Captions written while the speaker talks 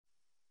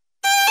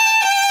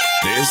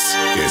This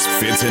is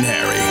Fitz and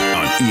Harry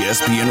on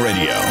ESPN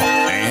Radio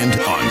and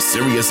on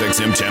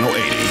SiriusXM Channel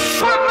 80.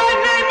 Put my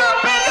name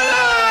up in the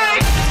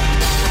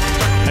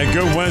line! And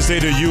good Wednesday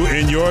to you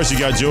and yours. You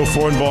got Joe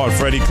Fortenbaugh and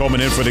Freddie Coleman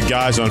in for the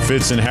guys on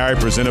Fitz and Harry,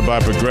 presented by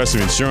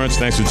Progressive Insurance.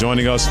 Thanks for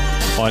joining us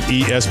on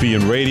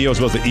ESPN Radio, as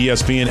well as the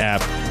ESPN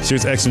app,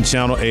 SiriusXM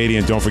Channel 80.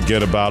 And don't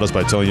forget about us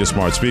by telling your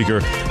smart speaker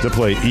to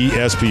play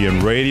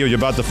ESPN Radio. You're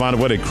about to find out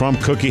what a crumb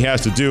cookie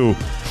has to do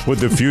with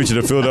the future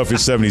of the Philadelphia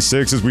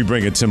 76ers. We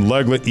bring in Tim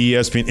Legler,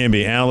 ESPN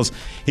NBA analyst.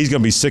 He's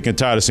going to be sick and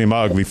tired of seeing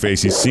my ugly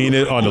face. He's seen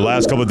it on the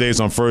last couple of days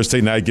on First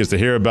Take. Now he gets to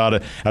hear about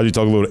it as we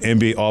talk a little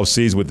NBA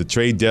offseason with the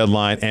trade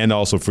deadline and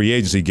also free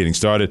agency getting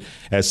started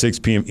at 6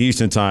 p.m.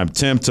 Eastern Time.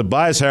 Tim,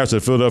 Tobias Harris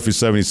of the Philadelphia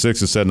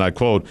 76ers said, and I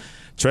quote,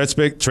 trade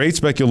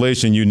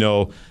speculation,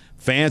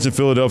 fans in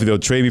Philadelphia, they'll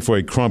trade me for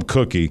a crumb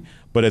cookie.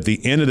 But at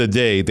the end of the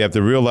day, they have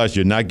to realize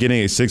you're not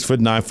getting a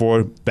 6'9"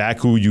 forward back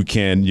who you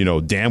can,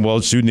 damn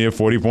well shoot near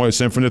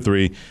 40% from the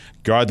three,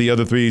 guard the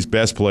other three's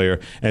best player,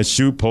 and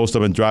shoot, post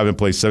up, and drive and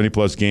play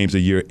 70-plus games a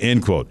year,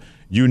 end quote.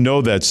 You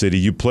know that city.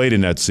 You played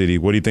in that city.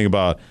 What do you think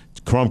about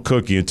crumb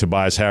cookie and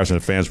Tobias Harris and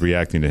the fans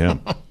reacting to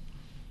him?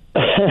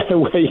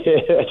 Well,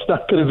 yeah, it's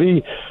not going to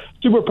be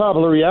super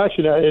popular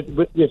reaction. If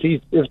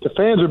the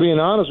fans are being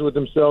honest with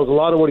themselves, a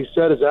lot of what he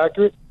said is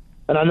accurate.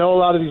 And I know a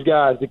lot of these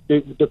guys,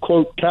 the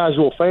quote,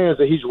 casual fans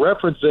that he's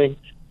referencing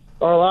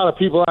are a lot of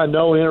people I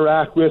know and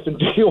interact with and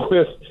deal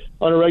with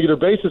on a regular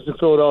basis in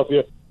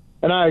Philadelphia.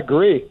 And I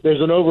agree.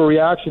 There's an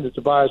overreaction to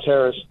Tobias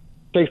Harris.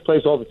 It takes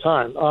place all the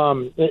time.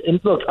 And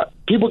look,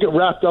 people get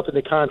wrapped up in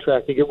the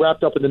contract. They get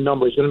wrapped up in the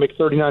number. He's going to make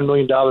 $39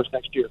 million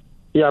next year.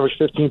 He averaged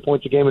 15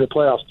 points a game in the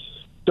playoffs.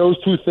 Those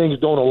two things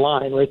don't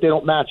align, right? They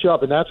don't match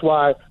up, and that's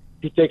why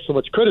he takes so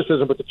much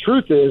criticism. But the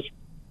truth is,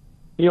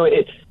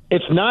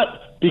 it's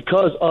not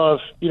because of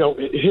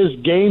his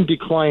game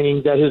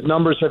declining that his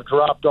numbers have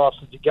dropped off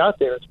since he got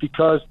there. It's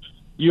because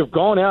you've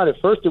gone out. At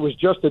first, it was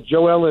just a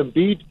Joel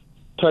Embiid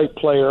type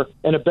player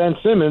and a Ben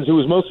Simmons, who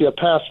was mostly a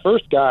pass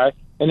first guy,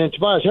 and then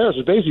Tobias Harris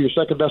is basically your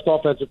second best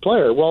offensive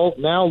player. Well,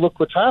 now look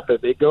what's happened.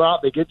 They go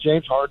out, they get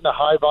James Harden, a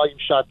high volume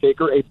shot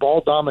taker, a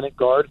ball dominant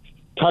guard.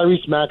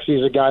 Tyrese Maxey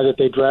is a guy that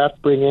they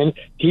bring in.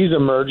 He's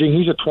emerging.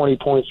 He's a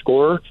 20-point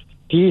scorer.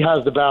 He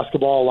has the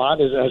basketball a lot,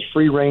 has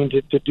free reign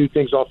to do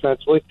things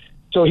offensively.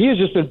 So he has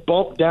just been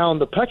bumped down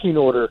the pecking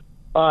order,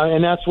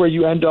 and that's where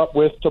you end up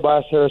with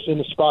Tobias Harris in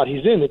the spot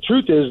he's in. The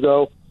truth is,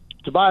 though,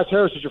 Tobias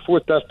Harris is your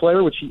fourth best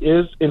player, which he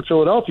is in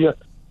Philadelphia.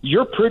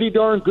 You're pretty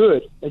darn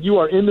good, and you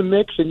are in the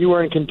mix and you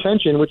are in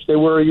contention, which they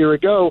were a year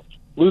ago,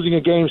 losing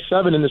a Game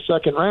 7 in the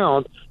second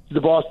round to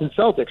the Boston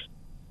Celtics.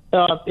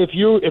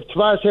 If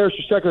Tobias Harris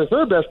is your second or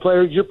third best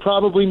player, you're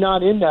probably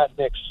not in that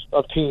mix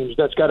of teams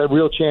that's got a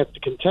real chance to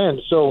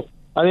contend. So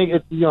I think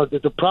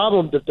the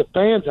problem that the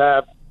fans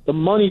have, the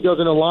money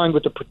doesn't align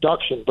with the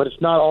production, but it's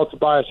not all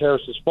Tobias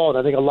Harris's fault.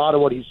 I think a lot of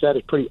what he said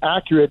is pretty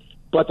accurate,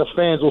 but the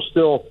fans will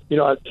still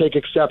take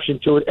exception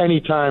to it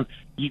anytime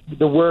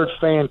the word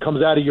fan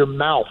comes out of your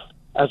mouth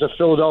as a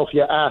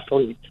Philadelphia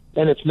athlete,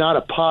 and it's not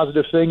a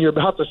positive thing you're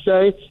about to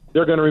say.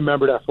 They're going to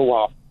remember that for a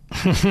while.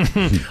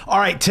 All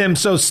right, Tim,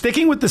 so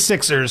sticking with the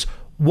Sixers,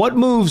 what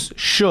moves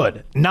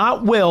should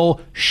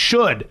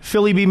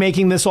Philly be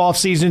making this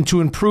offseason to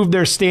improve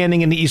their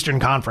standing in the Eastern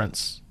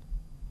Conference?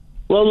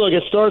 Well, look,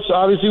 it starts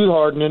obviously with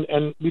Harden,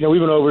 and we've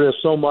been over this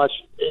so much.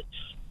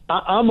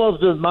 I'm of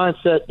the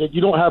mindset that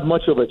you don't have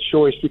much of a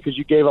choice because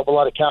you gave up a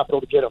lot of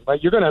capital to get him,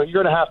 right? You're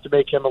gonna have to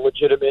make him a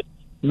legitimate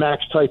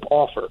max type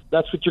offer.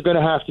 That's what you're going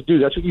to have to do.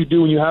 That's what you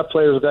do when you have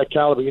players of that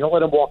caliber. You don't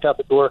let them walk out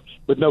the door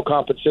with no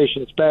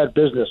compensation. It's bad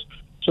business.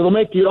 So they'll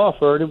make the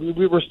offer, and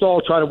we're still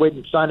trying to wait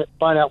and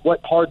find out what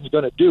Harden's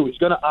going to do. He's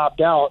going to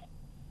opt out,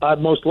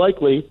 most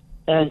likely,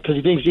 and because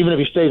he thinks even if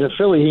he stays in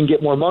Philly, he can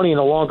get more money in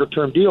a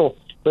longer-term deal.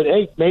 But,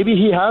 hey, maybe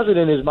he has it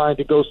in his mind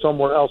to go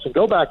somewhere else and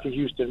go back to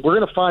Houston. We're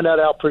going to find that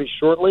out pretty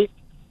shortly.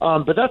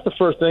 But that's the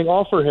first thing.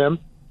 Offer him.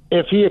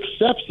 If he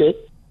accepts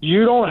it,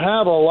 you don't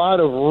have a lot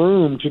of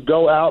room to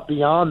go out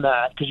beyond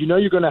that because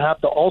you're going to have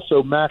to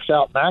also max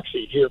out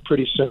Maxey here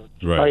pretty soon.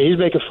 Right. He's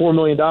making $4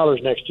 million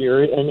next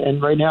year,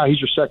 and right now he's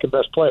your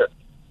second-best player,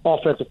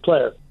 offensive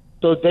player.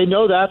 So they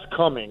know that's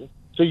coming.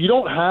 So you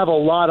don't have a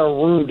lot of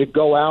room to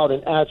go out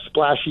and add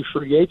splashy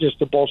free agents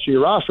to bolster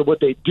your roster.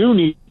 What they do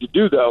need to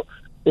do, though,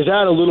 is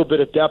add a little bit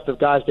of depth of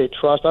guys they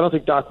trust. I don't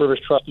think Doc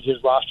Rivers trusted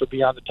his roster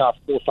beyond the top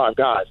 4 or 5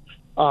 guys.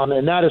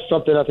 And that is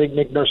something I think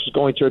Nick Nurse is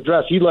going to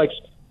address. He likes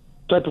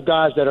type of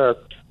guys that are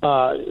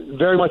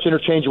very much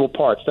interchangeable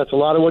parts. That's a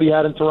lot of what he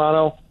had in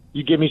Toronto.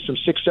 You give me some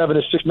 6'7"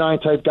 to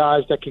 6'9" type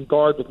guys that can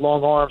guard with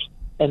long arms,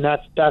 and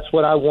that's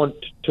what I want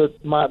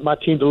my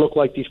team to look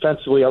like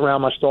defensively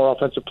around my star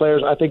offensive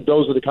players. I think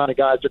those are the kind of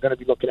guys they're going to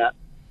be looking at.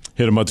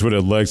 Hit him on Twitter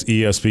at Legs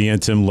ESPN.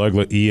 Tim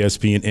Legler,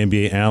 ESPN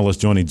NBA analyst,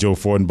 joining Joe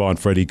Fortenbaugh and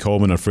Freddie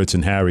Coleman on Fritz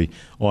and Harry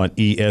on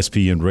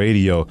ESPN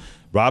Radio.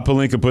 Rob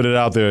Pelinka put it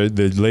out there,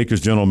 the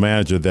Lakers general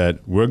manager, that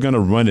we're going to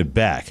run it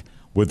back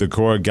with the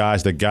core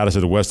guys that got us to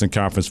the Western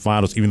Conference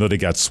Finals, even though they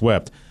got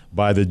swept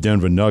by the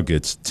Denver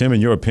Nuggets. Tim, in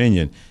your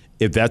opinion,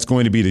 if that's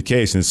going to be the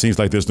case, and it seems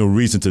like there's no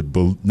reason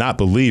to not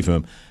believe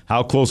him,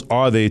 how close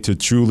are they to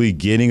truly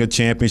getting a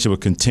championship or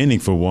contending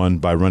for one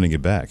by running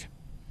it back?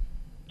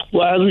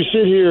 Well, as we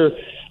sit here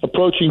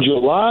approaching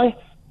July,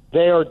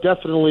 they are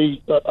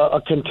definitely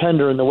a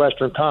contender in the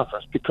Western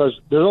Conference because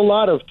there's a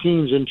lot of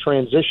teams in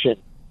transition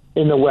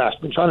in the West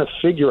and trying to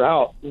figure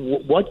out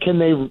what can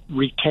they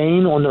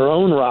retain on their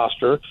own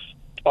roster.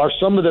 Are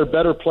some of their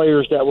better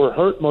players that were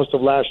hurt most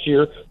of last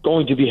year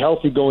going to be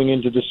healthy going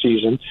into the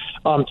season?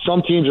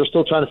 Some teams are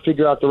still trying to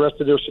figure out the rest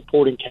of their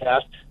supporting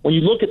cast. When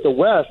you look at the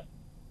West,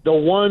 the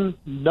one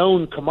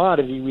known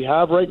commodity we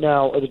have right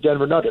now are the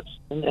Denver Nuggets.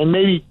 And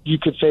maybe you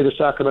could say the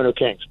Sacramento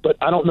Kings, but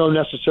I don't know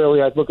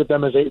necessarily I'd look at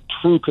them as a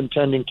true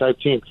contending type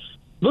team.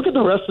 Look at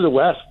the rest of the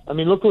West. I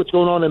mean, look what's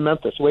going on in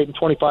Memphis, waiting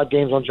 25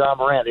 games on John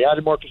Moran. They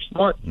added Marcus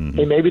Smart.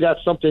 Hey, maybe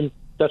that's something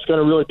that's going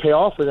to really pay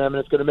off for them, and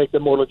it's going to make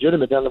them more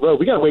legitimate down the road.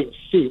 We got to wait and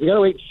see. We got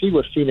to wait and see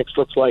what Phoenix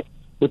looks like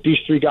with these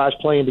three guys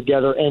playing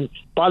together. And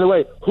by the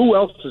way, who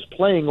else is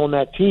playing on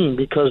that team?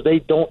 Because they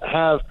don't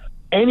have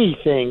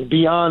anything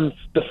beyond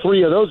the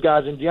three of those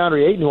guys and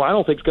DeAndre Ayton, who I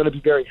don't think is going to be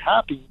very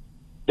happy.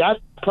 That's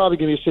probably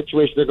going to be a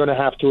situation they're going to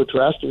have to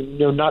address.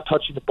 Not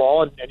touching the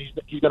ball, and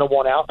he's going to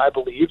want out, I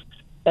believe.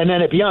 And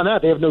then beyond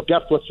that, they have no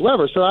depth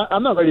whatsoever. So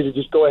I'm not ready to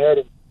just go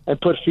ahead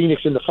and put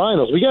Phoenix in the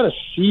finals. We got to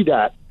see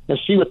that and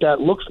see what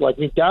that looks like.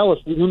 I mean, Dallas,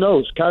 who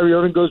knows? Kyrie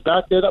Irving goes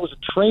back there. That was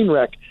a train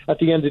wreck at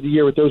the end of the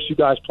year with those two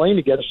guys playing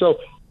together. So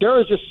there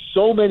are just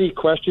so many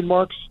question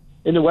marks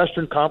in the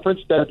Western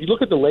Conference that if you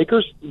look at the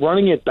Lakers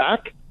running it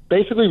back,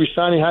 basically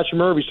resigning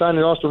Hachimura,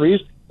 resigning Austin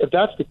Reeves, if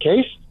that's the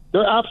case,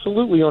 they're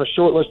absolutely on a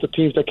short list of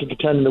teams that can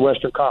contend in the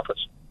Western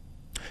Conference.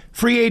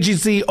 Free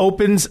agency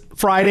opens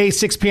Friday,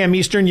 6 p.m.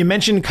 Eastern. You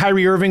mentioned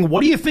Kyrie Irving.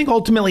 What do you think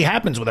ultimately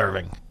happens with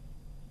Irving?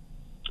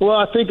 Well,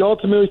 I think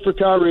ultimately for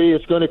Kyrie,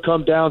 it's going to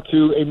come down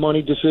to a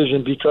money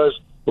decision because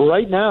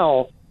right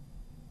now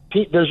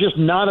there's just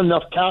not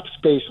enough cap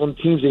space on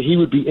teams that he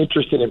would be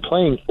interested in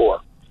playing for.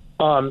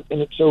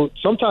 So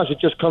sometimes it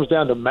just comes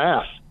down to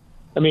math.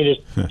 I mean, is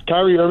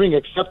Kyrie Irving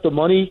accept the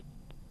money,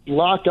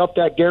 lock up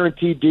that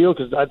guaranteed deal?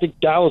 Because I think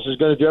Dallas is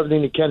going to do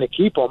everything they can to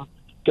keep him.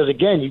 Because,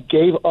 again, you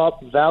gave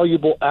up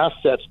valuable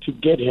assets to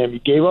get him. You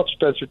gave up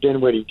Spencer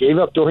Dinwiddie. You gave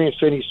up Dorian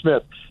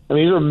Finney-Smith. I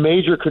mean, these are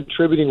major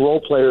contributing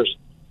role players.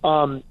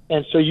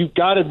 And so you've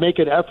got to make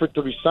an effort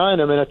to re-sign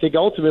him. And I think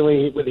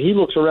ultimately when he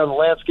looks around the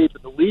landscape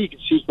of the league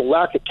and sees the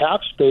lack of cap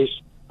space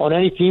on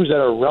any teams that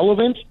are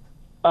relevant,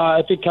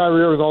 I think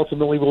Kyrie Irving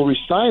ultimately will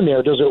re-sign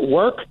there. Does it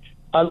work?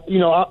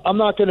 I'm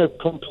not going to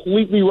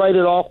completely write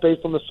it off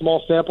based on the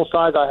small sample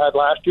size I had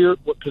last year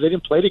because they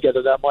didn't play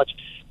together that much.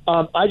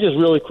 I just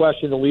really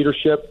question the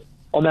leadership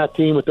on that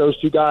team with those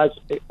two guys.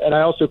 And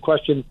I also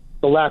question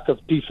the lack of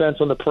defense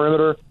on the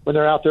perimeter when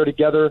they're out there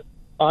together.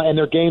 And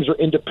their games are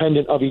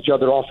independent of each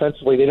other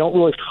offensively. They don't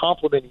really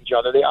complement each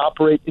other. They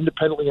operate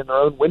independently in their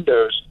own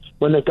windows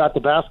when they've got the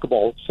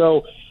basketball.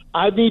 So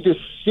I need to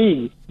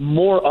see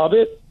more of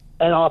it,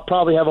 and I'll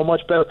probably have a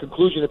much better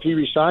conclusion if he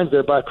resigns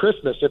there by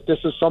Christmas. If this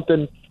is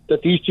something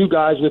that these two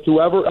guys with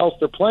whoever else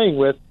they're playing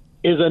with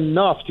is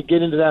enough to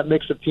get into that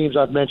mix of teams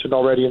I've mentioned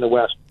already in the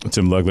West.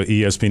 Tim Lugler,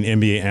 ESPN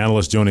NBA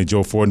analyst, joining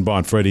Joe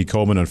Fortenbaugh, Freddie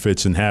Coleman on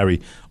Fitz and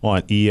Harry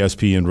on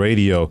ESPN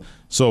Radio.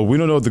 So we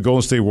don't know what the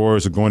Golden State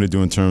Warriors are going to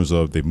do in terms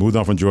of they've moved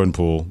on from Jordan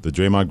Poole, the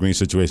Draymond Green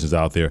situation is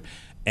out there,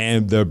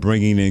 and they're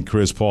bringing in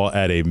Chris Paul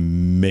at a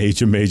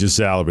major, major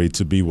salary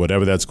to be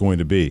whatever that's going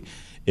to be.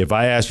 If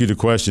I ask you the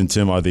question,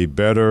 Tim, are they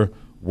better,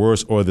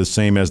 worse, or the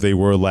same as they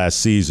were last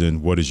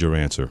season, what is your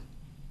answer?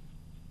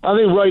 I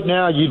think right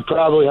now you'd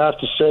probably have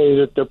to say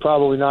that they're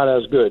probably not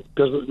as good.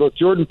 Because, look,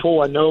 Jordan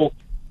Poole, I know,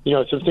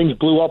 some things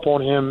blew up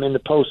on him in the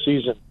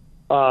postseason.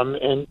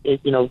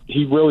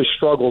 He really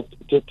struggled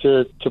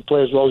to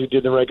play as well as he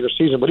did in the regular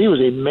season. But he was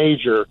a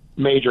major,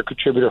 major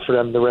contributor for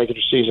them in the regular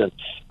season.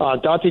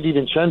 Dante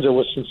DiVincenzo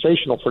was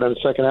sensational for them in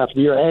the second half of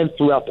the year and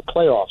throughout the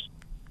playoffs.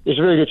 There's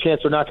a very good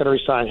chance they're not going to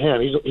re-sign him.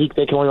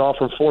 They can only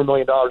offer him $4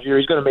 million a year.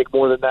 He's going to make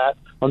more than that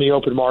on the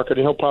open market,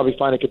 and he'll probably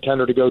find a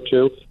contender to go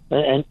to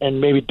and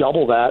maybe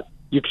double that.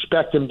 You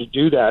expect him to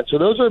do that. So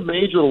those are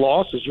major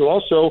losses. You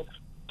also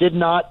did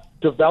not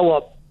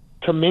develop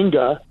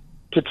Kuminga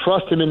to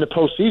trust him in the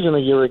postseason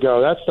a year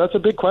ago. That's a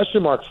big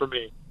question mark for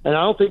me. And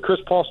I don't think Chris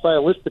Paul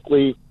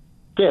stylistically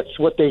fits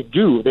what they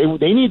do.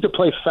 They need to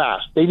play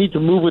fast. They need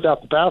to move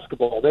without the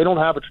basketball. They don't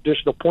have a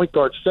traditional point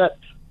guard set.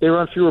 They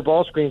run fewer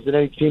ball screens than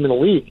any team in the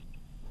league.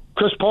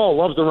 Chris Paul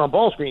loves to run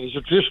ball screen. He's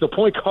a traditional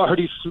point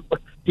guard.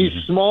 He's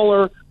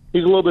smaller.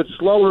 He's a little bit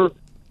slower.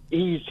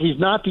 He's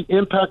not the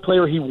impact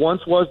player he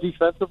once was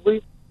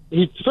defensively.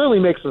 He certainly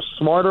makes us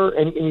smarter,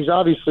 and he's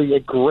obviously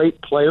a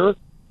great player.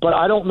 But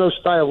I don't know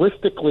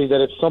stylistically that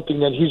it's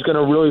something that he's going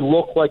to really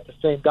look like the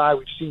same guy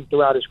we've seen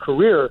throughout his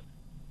career.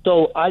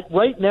 So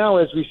right now,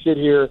 as we sit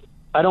here,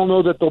 I don't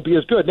know that they'll be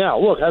as good. Now,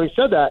 look, having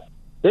said that,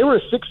 they were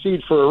a 6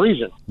 seed for a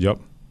reason. Yep.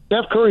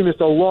 Steph Curry missed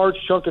a large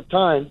chunk of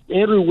time.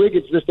 Andrew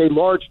Wiggins missed a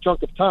large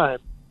chunk of time,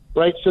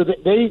 right? So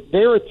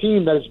they're a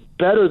team that is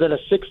better than a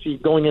 6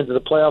 seed going into the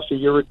playoffs a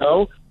year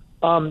ago.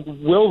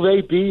 Will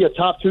they be a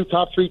top 2,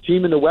 top 3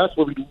 team in the West?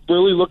 Will we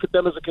really look at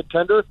them as a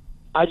contender?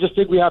 I just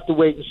think we have to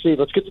wait and see.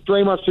 Let's get the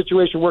Draymond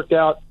situation worked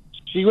out,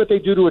 see what they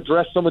do to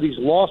address some of these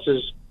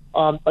losses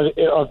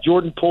of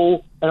Jordan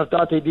Poole and of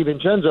Dante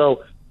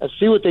DiVincenzo, and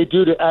see what they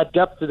do to add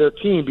depth to their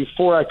team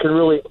before I can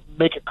really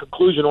make a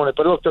conclusion on it.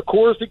 But look, the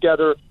core is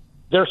together.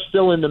 They're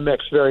still in the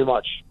mix very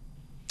much.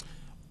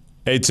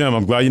 Hey, Tim,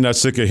 I'm glad you're not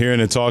sick of hearing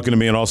and talking to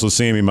me and also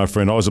seeing me, my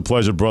friend. Always a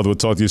pleasure, brother. We'll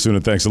talk to you soon,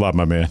 and thanks a lot,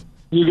 my man.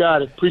 You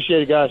got it.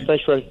 Appreciate it, guys.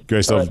 Thanks, Freddie.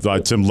 Great stuff.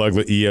 Right. Tim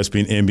Legler,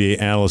 ESPN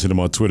NBA analyst. Hit him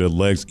on Twitter,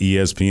 Legs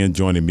ESPN.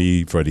 Joining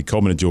me, Freddie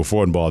Coleman and Joe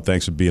Fortenbaugh.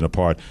 Thanks for being a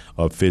part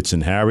of Fitz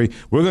and Harry.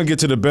 We're going to get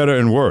to the better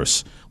and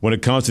worse when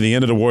it comes to the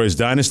end of the Warriors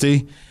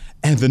dynasty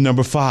and the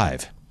number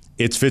 5.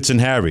 It's Fitz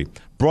and Harry,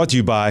 brought to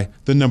you by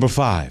the number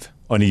 5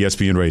 on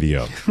ESPN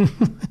Radio.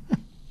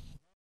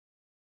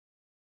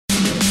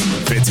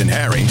 Fitz and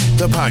Harry,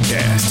 the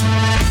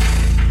podcast.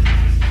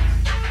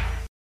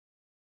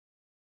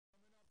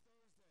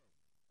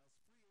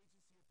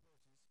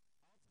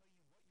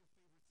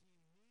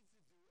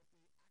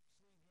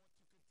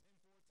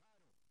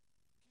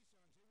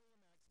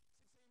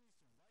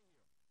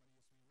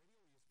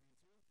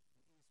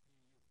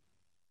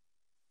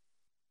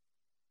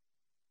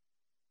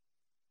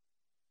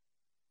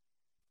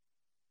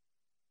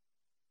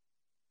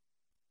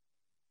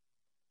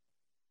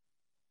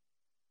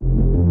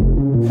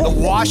 The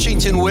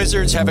Washington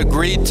Wizards have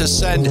agreed to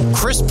send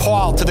Chris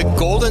Paul to the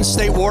Golden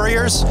State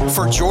Warriors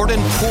for Jordan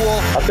Poole.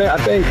 I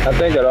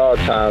think at all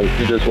times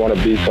you just want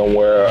to be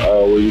somewhere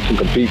where you can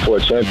compete for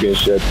a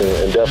championship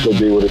and definitely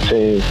be with a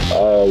team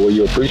where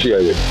you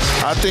appreciate it.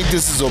 I think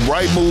this is a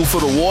right move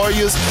for the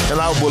Warriors, and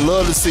I would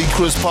love to see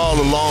Chris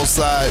Paul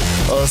alongside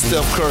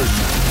Steph Curry.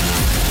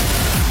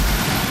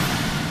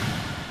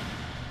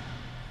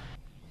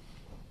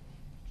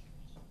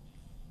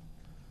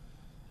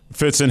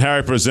 Fitz and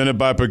Harry presented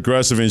by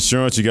Progressive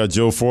Insurance. You got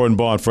Joe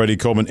Fortenbaugh and Freddie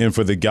Coleman in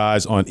for the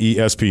guys on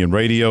ESPN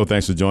Radio.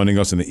 Thanks for joining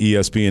us in the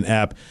ESPN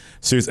app,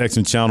 Sirius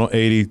XM Channel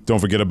 80. Don't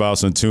forget about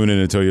us on TuneIn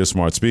and tell your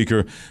smart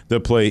speaker to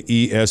play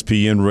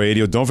ESPN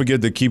Radio. Don't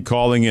forget to keep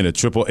calling in at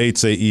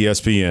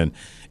 888-SAY-ESPN,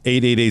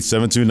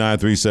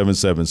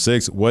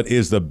 888-729-3776. What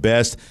is the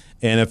best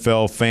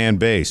NFL fan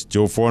base?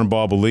 Joe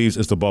Fortenbaugh believes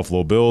it's the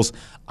Buffalo Bills.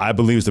 I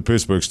believe it's the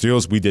Pittsburgh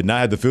Steelers. We did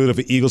not have the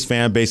Philadelphia Eagles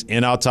fan base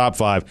in our top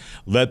 5.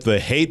 Let the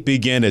hate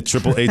begin at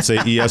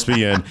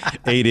 888-SAY-ESPN,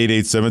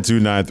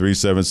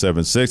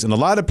 888-729-3776. And a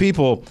lot of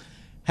people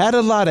had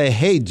a lot of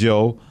hate,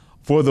 Joe,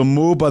 for the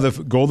move by the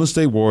Golden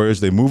State Warriors.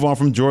 They move on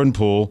from Jordan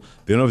Poole.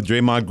 They don't know if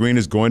Draymond Green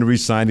is going to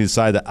resign. He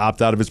decided to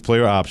opt out of his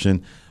player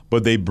option.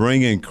 But they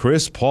bring in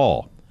Chris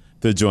Paul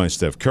to join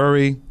Steph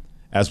Curry,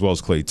 as well as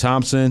Klay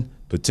Thompson,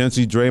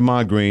 potentially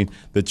Draymond Green,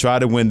 to try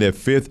to win their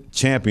 5th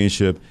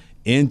championship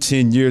in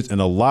 10 years. And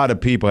a lot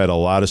of people had a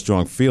lot of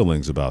strong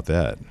feelings about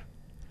that.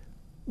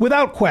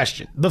 Without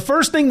question. The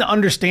first thing to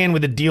understand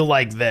with a deal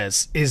like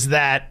this is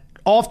that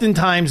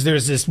oftentimes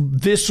there's this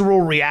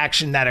visceral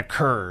reaction that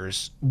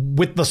occurs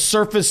with the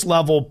surface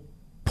level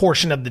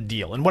portion of the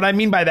deal. And what I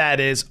mean by that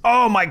is,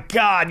 oh my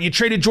God, you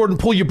traded Jordan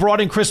Poole, you brought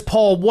in Chris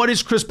Paul. What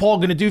is Chris Paul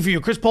going to do for you?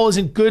 Chris Paul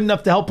isn't good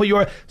enough to help put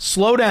you.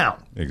 Slow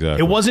down.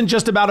 Exactly. It wasn't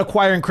just about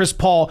acquiring Chris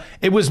Paul.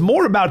 It was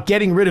more about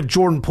getting rid of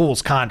Jordan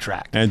Poole's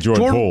contract. And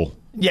Jordan Poole.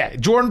 Yeah,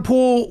 Jordan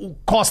Poole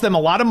cost them a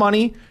lot of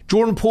money.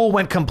 Jordan Poole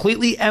went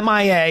completely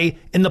MIA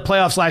in the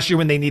playoffs last year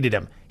when they needed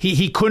him.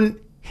 He couldn't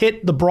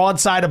hit the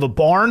broadside of a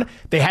barn.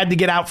 They had to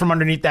get out from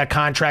underneath that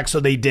contract, so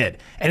they did.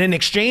 And in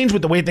exchange,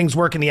 with the way things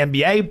work in the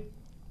NBA,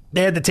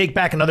 they had to take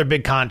back another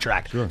big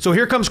contract. Sure. So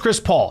here comes Chris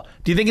Paul.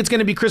 Do you think it's going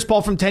to be Chris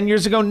Paul from 10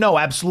 years ago? No,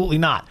 absolutely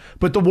not.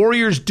 But the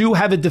Warriors do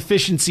have a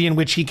deficiency in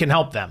which he can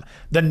help them.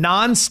 The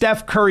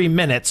non-Steph Curry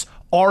minutes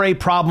are a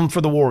problem for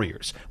the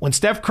Warriors. When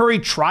Steph Curry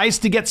tries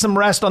to get some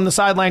rest on the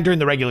sideline during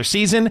the regular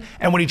season,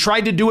 and when he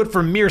tried to do it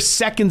for mere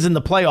seconds in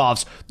the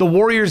playoffs, the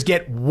Warriors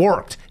get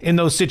worked in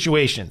those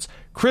situations.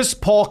 Chris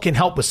Paul can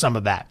help with some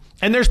of that.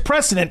 And there's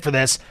precedent for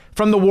this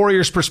from the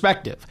Warriors'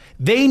 perspective.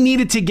 They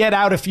needed to get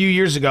out a few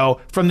years ago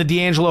from the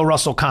D'Angelo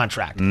Russell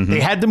contract. They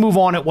had to move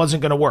on. It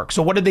wasn't going to work.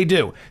 So what did they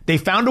do? They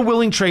found a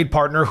willing trade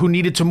partner who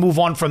needed to move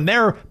on from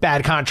their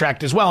bad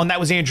contract as well, and that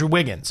was Andrew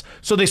Wiggins.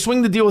 So they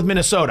swing the deal with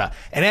Minnesota,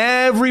 and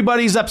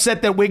everybody's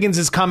upset that Wiggins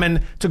is coming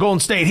to Golden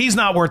State. He's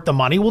not worth the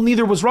money. Well,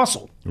 neither was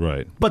Russell.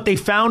 Right. But they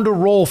found a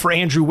role for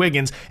Andrew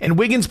Wiggins, and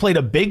Wiggins played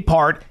a big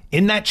part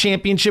in that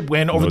championship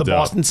win over the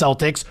Boston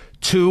Celtics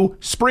 2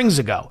 springs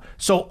ago.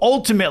 So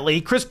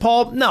ultimately, Chris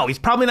Paul, no, he's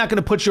probably not going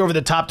to put you over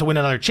the top to win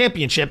another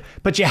championship,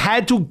 but you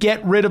had to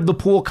get rid of the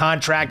Poole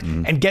contract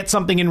and get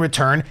something in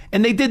return,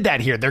 and they did that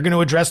here. They're going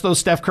to address those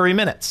Steph Curry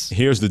minutes.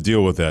 Here's the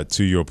deal with that,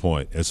 to your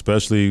point,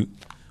 especially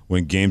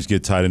when games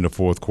get tight in the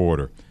fourth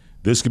quarter.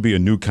 This could be a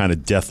new kind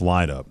of death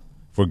lineup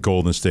for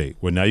Golden State,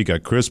 where now you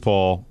got Chris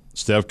Paul,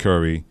 Steph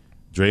Curry,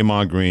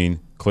 Draymond Green,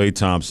 Klay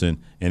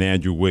Thompson, and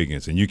Andrew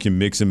Wiggins. And you can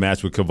mix and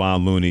match with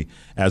Kevon Looney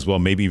as well.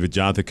 Maybe even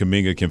Jonathan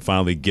Kuminga can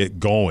finally get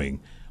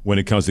going when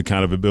it comes to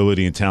kind of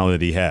ability and talent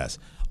that he has.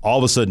 All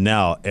of a sudden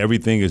now,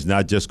 everything is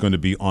not just going to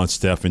be on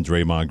Steph and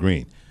Draymond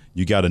Green.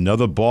 you got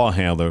another ball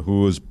handler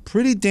who is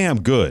pretty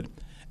damn good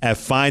at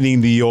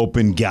finding the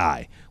open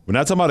guy. We're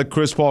not talking about a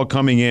Chris Paul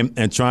coming in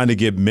and trying to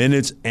get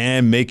minutes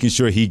and making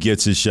sure he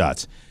gets his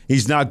shots.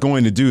 He's not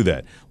going to do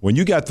that. When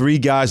you got three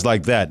guys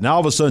like that, now all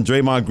of a sudden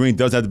Draymond Green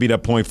doesn't have to be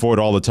that point forward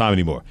all the time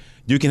anymore.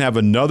 You can have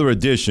another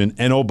addition,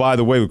 and oh, by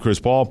the way, with Chris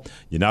Paul,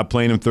 you're not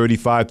playing him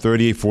 35,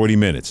 38, 40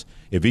 minutes.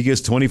 If he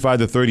gets 25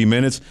 to 30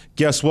 minutes,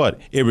 guess what?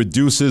 It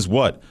reduces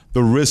what?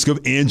 The risk of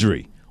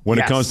injury when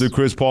it comes to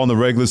Chris Paul in the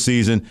regular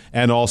season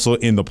and also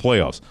in the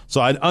playoffs. So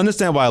I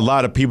understand why a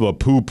lot of people are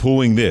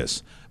poo-pooing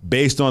this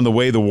based on the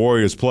way the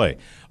Warriors play.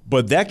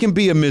 But that can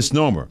be a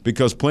misnomer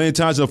because plenty of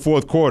times in the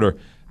fourth quarter,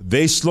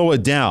 they slow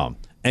it down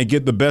and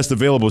get the best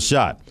available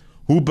shot.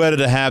 Who better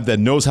to have that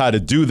knows how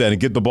to do that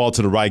and get the ball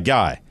to the right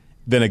guy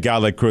than a guy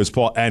like Chris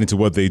Paul adding to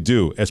what they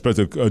do,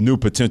 especially a new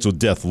potential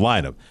death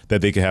lineup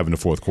that they can have in the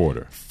fourth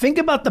quarter. Think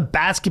about the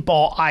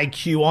basketball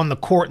IQ on the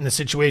court in the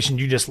situation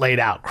you just laid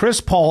out.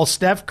 Chris Paul,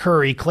 Steph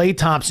Curry, Klay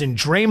Thompson,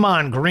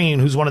 Draymond Green,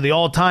 who's one of the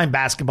all-time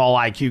basketball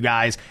IQ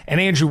guys,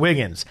 and Andrew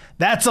Wiggins.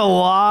 That's a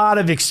lot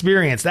of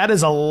experience. That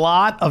is a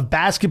lot of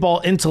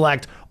basketball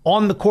intellect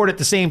on the court at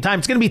the same time.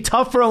 It's going to be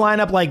tough for a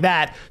lineup like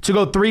that to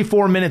go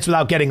 3-4 minutes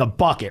without getting a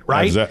bucket,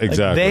 right? Exactly.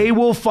 Like they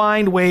will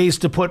find ways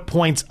to put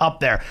points up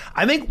there.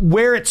 I think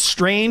where it's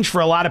strange for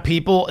a lot of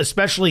people,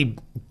 especially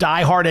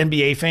diehard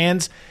NBA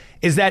fans,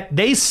 is that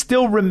they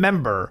still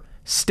remember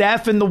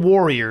Steph and the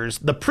Warriors,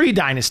 the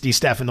pre-dynasty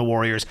Steph and the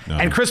Warriors,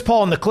 and Chris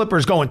Paul and the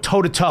Clippers going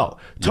toe-to-toe.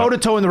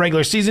 Toe-to-toe in the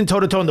regular season,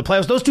 toe-to-toe in the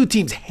playoffs. Those two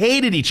teams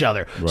hated each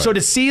other. Right. So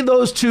to see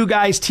those two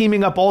guys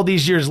teaming up all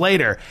these years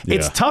later,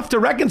 it's tough to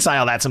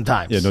reconcile that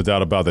sometimes. Yeah, no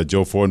doubt about that.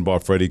 Joe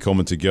Fortenbaugh, Freddie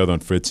Coleman together on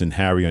Fitz and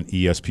Harry on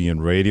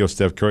ESPN Radio.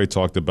 Steph Curry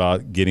talked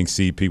about getting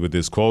CP with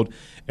this quote,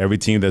 "Every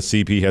team that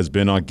CP has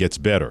been on gets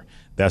better.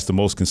 That's the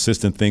most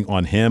consistent thing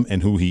on him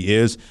and who he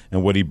is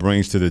and what he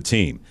brings to the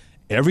team.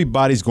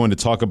 Everybody's going to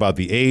talk about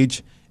the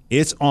age.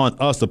 It's on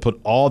us to put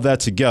all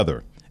that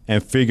together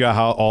and figure out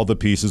how all the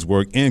pieces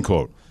work," end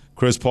quote.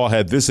 Chris Paul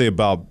had this say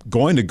about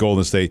going to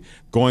Golden State,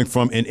 going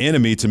from an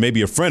enemy to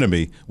maybe a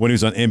frenemy when he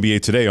was on NBA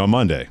Today on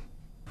Monday.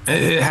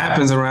 It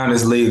happens around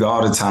this league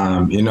all the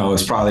time. You know,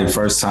 it's probably the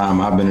first time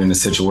I've been in a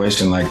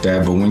situation like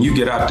that. But when you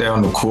get out there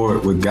on the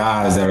court with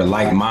guys that are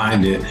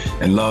like-minded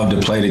and love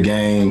to play the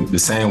game the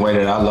same way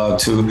that I love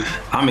to,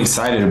 I'm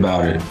excited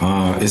about it.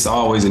 It's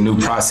always a new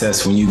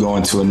process when you go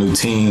into a new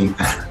team.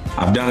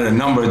 I've done it a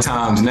number of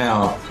times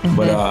now,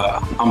 but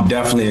I'm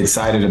definitely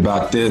excited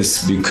about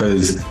this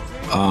because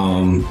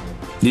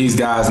these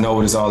guys know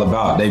what it's all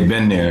about. They've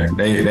been there.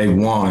 They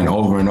won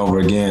over and over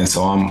again.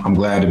 So I'm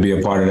glad to be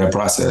a part of that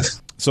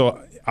process.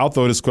 So I'll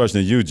throw this question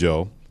to you,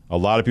 Joe. A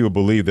lot of people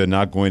believe they're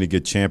not going to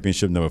get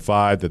championship number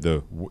 5, that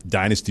the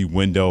dynasty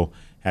window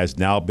has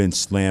now been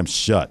slammed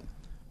shut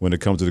when it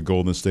comes to the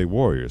Golden State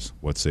Warriors.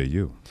 What say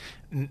you?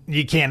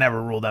 You can't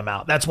ever rule them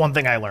out. That's one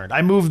thing I learned.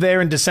 I moved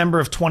there in December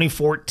of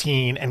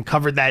 2014 and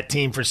covered that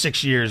team for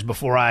 6 years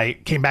before I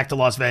came back to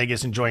Las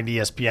Vegas and joined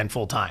ESPN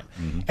full-time.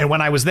 And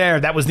when I was there,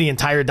 that was the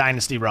entire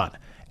dynasty run.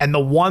 And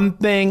the one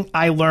thing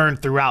I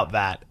learned throughout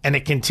that, and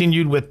it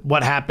continued with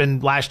what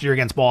happened last year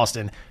against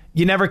Boston,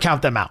 you never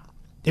count them out.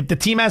 If the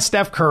team has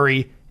Steph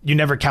Curry, you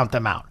never count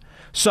them out.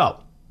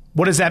 So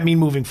what does that mean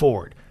moving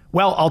forward?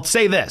 Well, I'll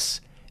say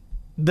this.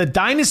 The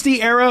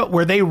dynasty era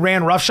where they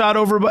ran roughshod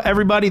over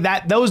everybody,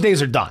 those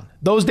days are done.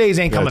 Those days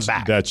ain't coming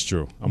back. That's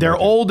true. They're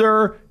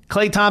older.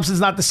 Klay Thompson's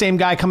not the same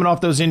guy coming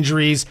off those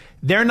injuries.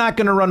 They're not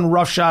going to run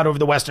roughshod over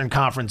the Western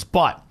Conference,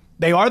 but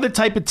they are the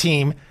type of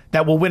team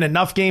that will win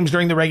enough games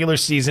during the regular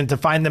season to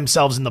find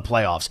themselves in the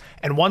playoffs.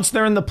 And once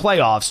they're in the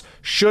playoffs,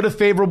 should a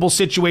favorable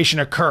situation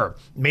occur,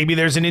 maybe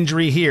there's an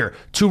injury here,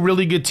 2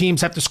 really good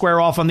teams have to square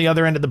off on the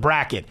other end of the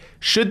bracket.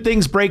 Should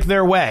things break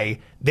their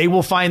way, they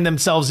will find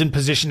themselves in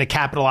position to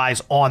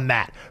capitalize on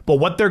that. But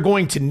what they're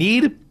going to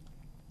need,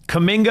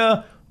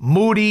 Kuminga,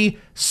 Moody,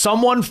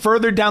 someone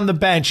further down the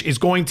bench is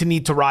going to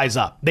need to rise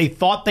up. They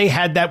thought they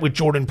had that with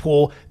Jordan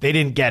Poole. They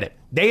didn't get it.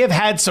 They have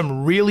had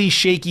some really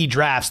shaky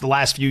drafts the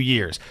last few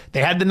years.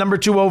 They had the number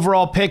 2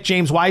 overall pick,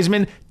 James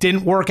Wiseman,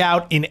 didn't work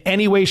out in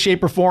any way,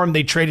 shape, or form.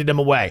 They traded him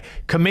away.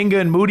 Kuminga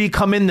and Moody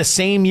come in the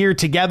same year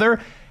together.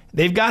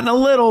 They've gotten a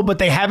little, but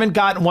they haven't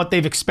gotten what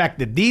they've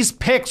expected. These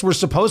picks were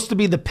supposed to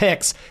be the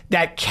picks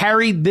that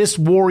carried this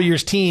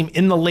Warriors team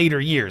in the later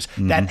years,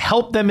 that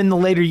helped them in the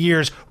later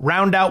years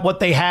round out what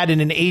they had in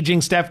an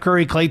aging Steph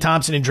Curry, Klay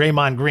Thompson, and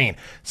Draymond Green.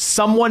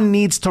 Someone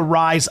needs to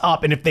rise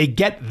up, and if they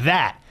get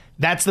that,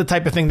 that's the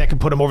type of thing that can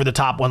put him over the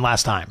top one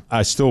last time.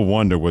 I still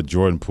wonder what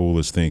Jordan Poole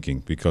is thinking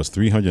because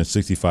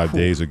 365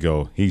 days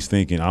ago, he's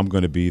thinking, I'm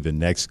going to be the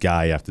next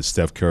guy after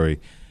Steph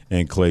Curry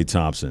and Klay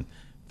Thompson.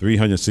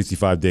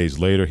 365 days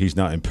later, he's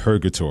now in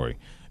purgatory,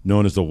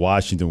 known as the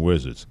Washington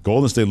Wizards.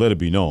 Golden State let it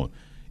be known,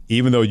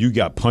 even though you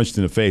got punched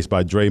in the face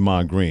by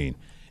Draymond Green,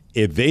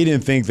 if they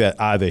didn't think that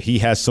either he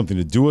has something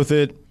to do with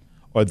it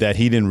or that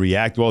he didn't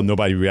react well,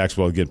 nobody reacts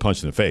well to get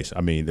punched in the face. I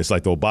mean, it's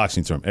like the old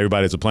boxing term.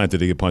 Everybody has a plan to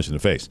get punched in the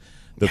face.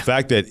 The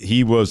fact that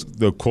he was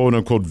the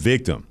quote-unquote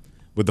victim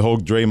with the whole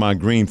Draymond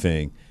Green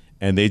thing,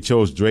 and they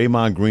chose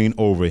Draymond Green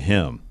over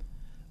him,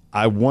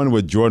 I wonder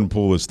what Jordan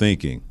Poole is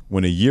thinking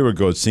when a year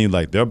ago it seemed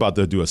like they're about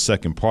to do a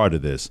second part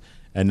of this,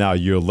 and now a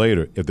year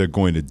later, if they're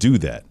going to do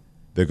that,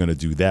 they're going to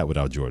do that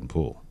without Jordan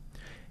Poole.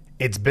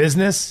 It's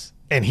business,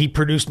 and he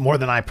produced more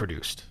than I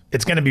produced.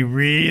 It's going to be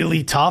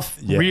really tough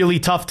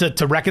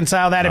to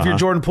reconcile that if you're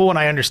Jordan Poole, and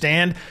I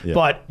understand. Yeah.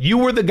 But you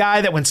were the guy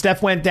that when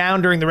Steph went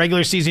down during the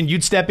regular season,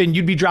 you'd step in,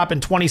 you'd be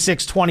dropping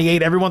 26,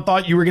 28. Everyone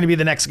thought you were going to be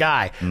the next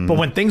guy. Mm-hmm. But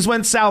when things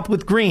went south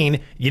with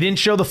Green, you didn't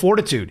show the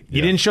fortitude.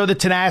 You didn't show the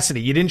tenacity.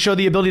 You didn't show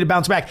the ability to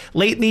bounce back.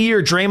 Late in the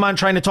year, Draymond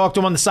trying to talk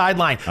to him on the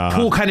sideline.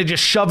 Poole kind of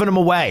just shoving him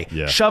away,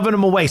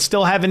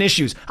 still having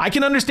issues. I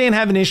can understand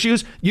having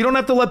issues. You don't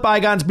have to let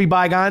bygones be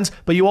bygones,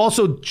 but you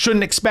also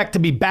shouldn't expect to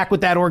be back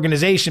with that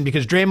organization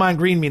because Draymond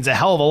Green means a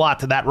hell of a lot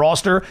to that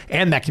roster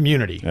and that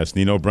community. As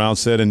Nino Brown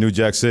said in New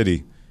Jack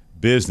City,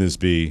 business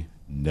be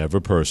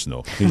never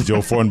personal. He's Joe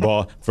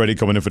Fortenbaugh. Freddie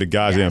coming in for the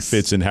guys there on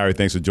Fitz and Harry.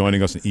 Thanks for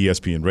joining us on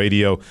ESPN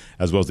Radio,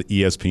 as well as the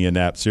ESPN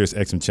app, Sirius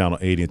XM Channel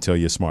 80, and tell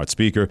your smart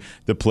speaker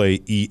to play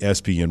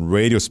ESPN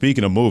Radio.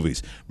 Speaking of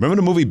movies, remember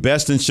the movie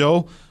Best in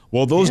Show?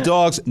 Well, those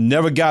dogs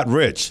never got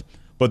rich.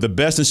 But the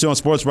Best in Show in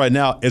sports right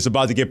now is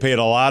about to get paid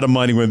a lot of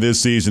money when this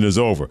season is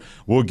over.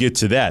 We'll get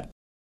to that.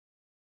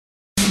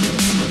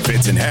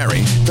 Fitz and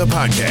Harry, the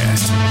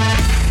podcast.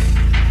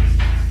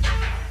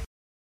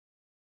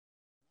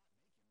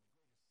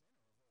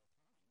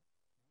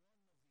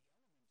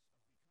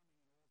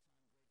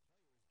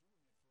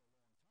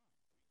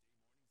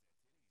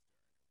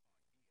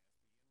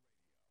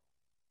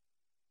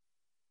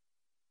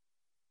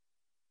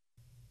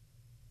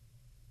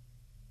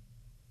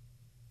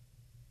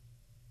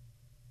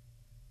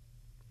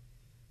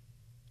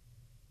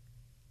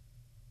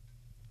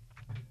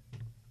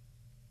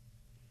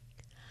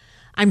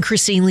 I'm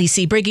Christine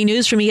Lisi. Breaking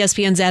news from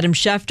ESPN's Adam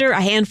Schefter.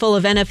 A handful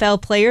of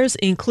NFL players,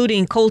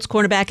 including Colts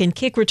cornerback and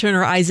kick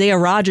returner Isaiah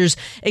Rodgers,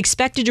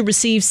 expected to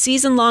receive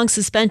season-long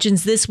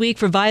suspensions this week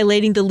for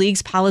violating the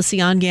league's policy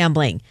on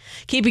gambling.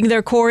 Keeping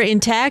their core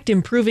intact,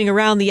 improving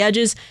around the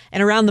edges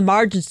and around the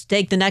margins to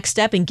take the next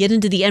step and get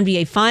into the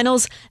NBA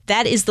Finals,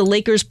 that is the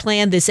Lakers'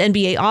 plan this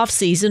NBA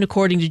offseason,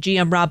 according to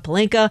GM Rob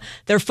Pelinka.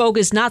 They're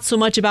focused not so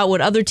much about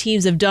what other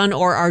teams have done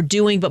or are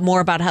doing, but more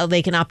about how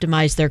they can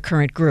optimize their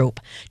current group.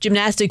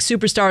 Gymnastics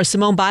superstar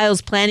Simone Biles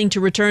planning to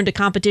return to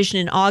competition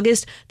in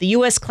August, the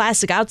U.S.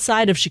 Classic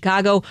outside of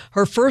Chicago,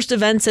 her first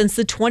event since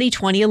the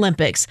 2020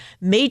 Olympics.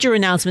 Major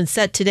announcements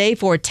set today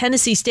for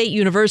Tennessee State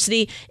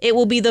University. It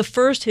will be the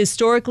first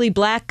historically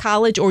black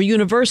college or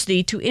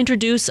university to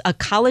introduce a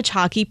college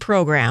hockey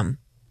program.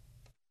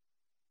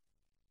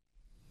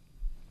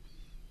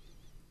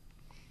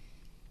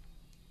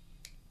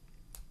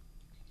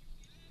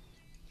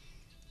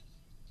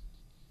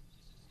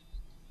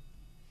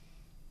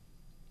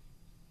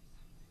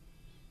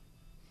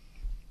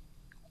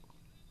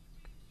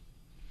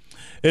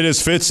 It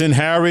is Fitz and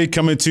Harry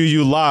coming to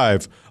you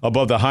live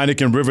above the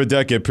Heineken River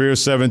Deck at Pier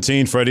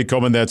 17. Freddie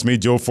Coleman, that's me.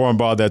 Joe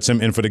Fortenbaugh, that's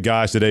him. In for the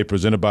guys today,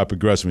 presented by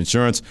Progressive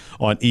Insurance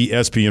on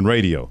ESPN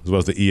Radio, as well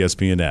as the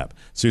ESPN app.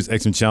 Sirius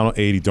XM Channel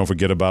 80. Don't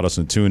forget about us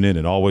and tune in,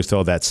 and always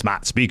tell that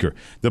smart speaker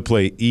to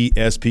play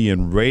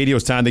ESPN Radio.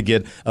 It's time to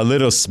get a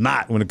little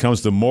smart when it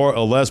comes to more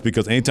or less,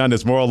 because anytime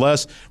there's more or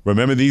less,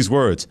 remember these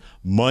words: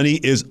 money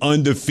is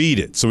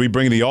undefeated. So we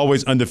bring the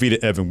always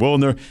undefeated Evan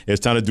Wilner. It's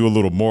time to do a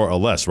little more or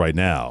less right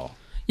now.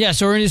 Yeah,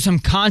 so we're going to do some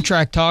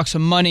contract talk,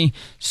 some money.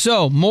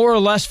 So, more or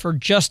less for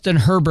Justin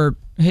Herbert,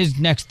 his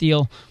next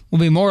deal will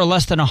be more or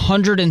less than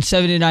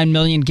 $179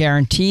 million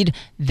guaranteed.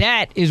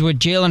 That is what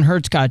Jalen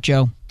Hurts got,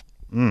 Joe.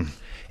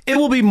 It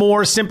will be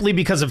more simply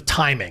because of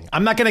timing.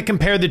 I'm not going to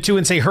compare the two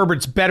and say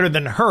Herbert's better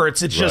than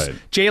Hurts. It's just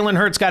Jalen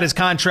Hurts got his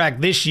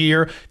contract this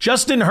year.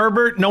 Justin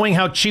Herbert, knowing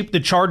how cheap the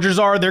Chargers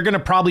are, they're going to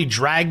probably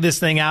drag this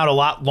thing out a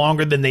lot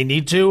longer than they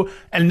need to.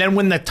 And then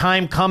when the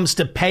time comes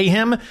to pay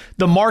him,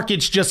 the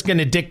market's just going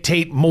to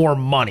dictate more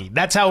money.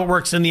 That's how it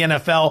works in the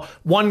NFL.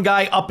 One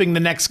guy upping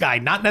the next guy,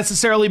 not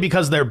necessarily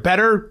because they're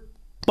better,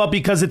 but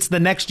because it's the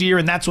next year,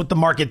 and that's what the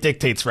market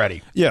dictates,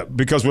 Freddie. Yeah,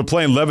 because we're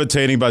playing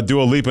Levitating by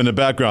Dua Lipa in the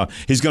background.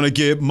 He's going to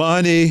get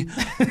money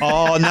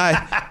all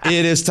night.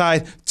 It is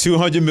tight.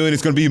 $200 million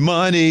is going to be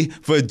money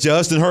for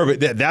Justin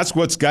Herbert. That's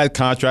what Sky's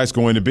contract's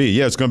going to be.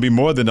 Yeah, it's going to be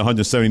more than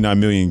 $179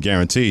 million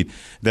guaranteed.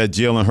 That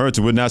Jalen Hurts,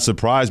 it would not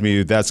surprise me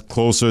if that's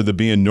closer to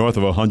being north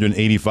of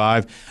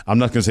 $185. I'm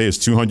not going to say it's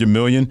 $200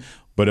 million,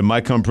 but it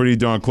might come pretty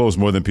darn close,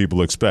 more than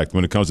people expect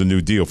when it comes to a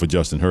new deal for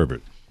Justin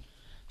Herbert.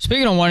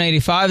 Speaking of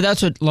 185,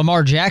 that's what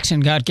Lamar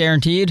Jackson got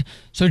guaranteed.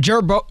 So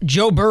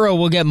Joe Burrow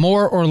will get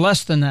more or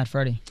less than that,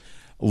 Freddie?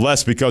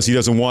 Less, because he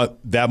doesn't want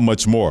that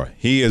much more.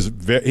 He has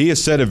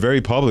said it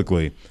very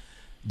publicly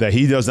that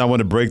he does not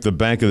want to break the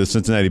bank of the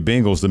Cincinnati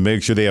Bengals to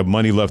make sure they have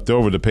money left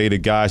over to pay the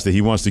guys that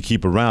he wants to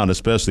keep around,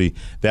 especially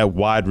that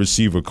wide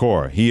receiver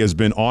core. He has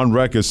been on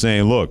record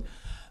saying, look,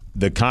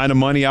 the kind of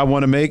money I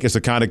want to make is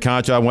the kind of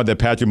contract I want that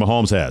Patrick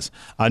Mahomes has.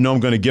 I know I'm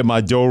going to get my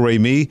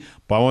do-re-mi,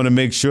 but I want to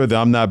make sure that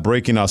I'm not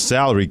breaking our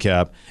salary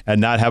cap and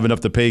not have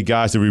enough to pay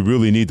guys that we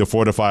really need to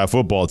fortify a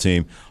football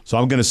team. So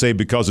I'm going to say,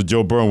 because of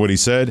Joe Burrow and what he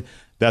said,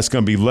 that's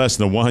going to be less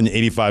than the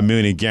 $185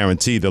 million in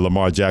guarantee that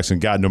Lamar Jackson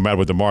got, no matter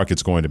what the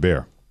market's going to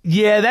bear.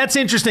 Yeah, that's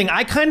interesting.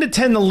 I kind of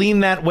tend to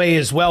lean that way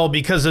as well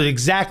because of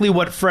exactly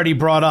what Freddie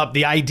brought up,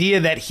 the idea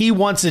that he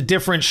wants a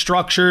different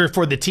structure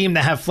for the team to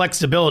have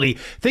flexibility.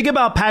 Think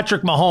about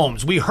Patrick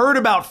Mahomes. We heard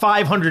about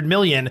 $500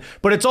 million,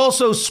 but it's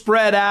also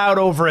spread out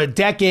over a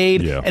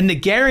decade, and the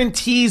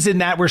guarantees in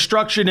that were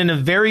structured in a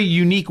very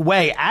unique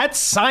way. At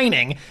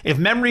signing, if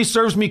memory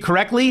serves me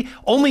correctly,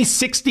 only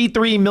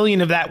 $63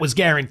 million of that was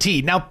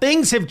guaranteed. Now,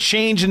 things have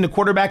changed in the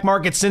quarterback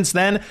market since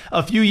then.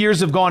 A few years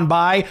have gone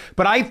by,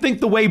 but I think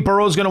the way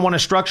Burrow's going to want to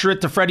structure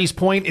it, to Freddie's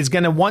point, is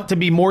going to want to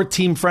be more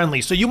team friendly.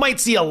 So you might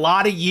see a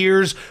lot of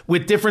years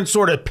with different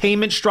sort of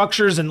payment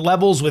structures and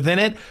levels within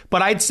it,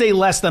 but I'd say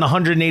less than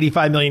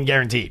 $185 million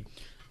guaranteed.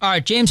 All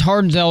right, James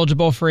Harden's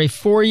eligible for a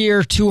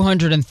 4-year,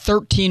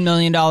 $213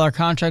 million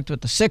contract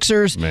with the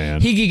Sixers.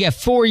 Man. He could get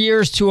 4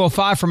 years,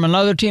 $205 from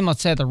another team,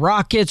 let's say the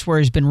Rockets, where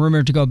he's been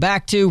rumored to go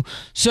back to.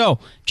 So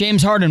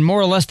James Harden, more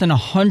or less than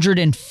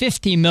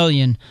 $150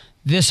 million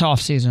this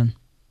offseason.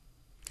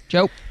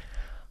 Joe?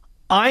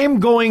 I am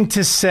going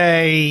to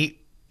say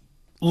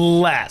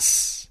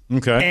less.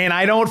 Okay. And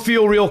I don't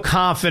feel real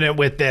confident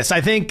with this. I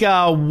think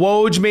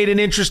Woj made an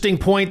interesting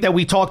point that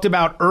we talked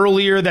about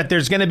earlier, that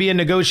there's going to be a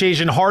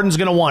negotiation. Harden's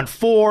going to want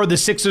 4. The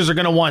Sixers are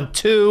going to want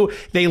 2.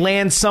 They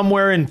land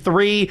somewhere in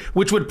 3,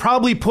 which would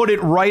probably put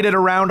it right at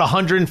around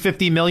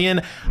 $150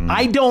 million.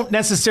 I don't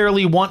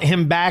necessarily want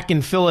him back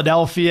in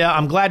Philadelphia.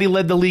 I'm glad he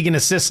led the league in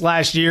assists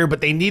last year,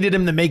 but they needed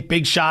him to make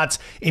big shots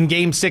in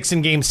Game 6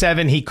 and Game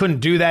 7. He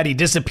couldn't do that. He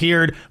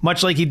disappeared,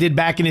 much like he did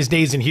back in his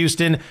days in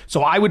Houston.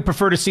 So I would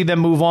prefer to see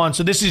them move on.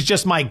 So this is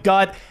just my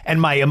gut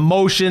and my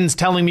emotions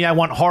telling me I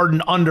want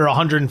Harden under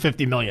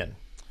 $150 million.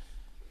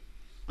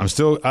 I'm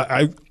still,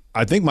 I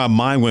think my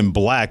mind went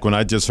black when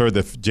I just heard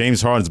that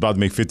James Harden's about to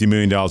make $50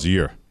 million a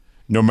year,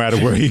 no matter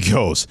where he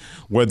goes.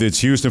 Whether it's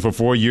Houston for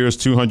 4 years,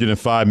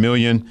 $205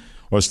 million,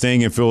 or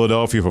staying in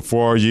Philadelphia for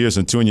 4 years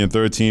and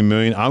 $213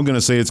 million, I'm going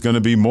to say it's going to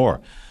be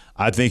more.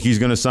 I think he's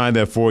going to sign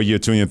that 4-year,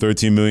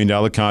 $213 million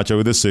contract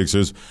with the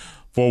Sixers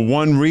for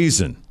one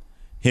reason.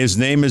 His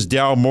name is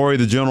Daryl Morey,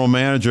 the general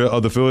manager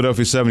of the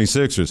Philadelphia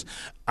 76ers.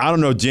 I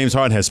don't know if James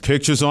Harden has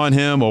pictures on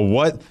him or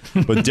what,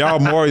 but Daryl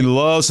Morey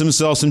loves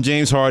himself some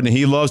James Harden, and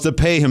he loves to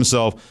pay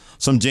himself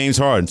some James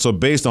Harden. So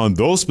based on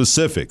those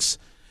specifics,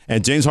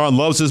 and James Harden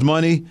loves his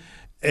money,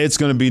 it's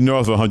going to be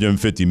north of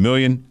 $150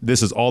 million.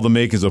 This is all the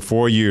makings of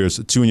 4 years,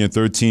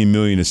 $213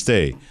 million to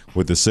stay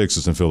with the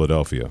Sixers in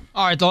Philadelphia.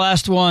 All right, the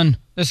last one.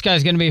 This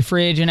guy's going to be a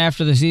free agent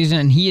after the season,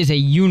 and he is a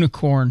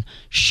unicorn.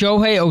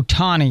 Shohei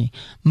Ohtani,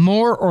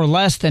 more or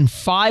less than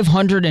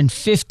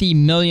 $550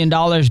 million.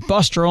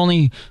 Buster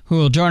Olney, who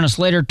will join us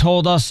later,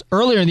 told us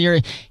earlier in the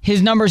year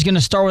his number is going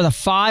to start with a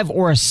 5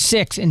 or a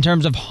 6 in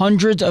terms of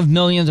hundreds of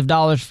millions of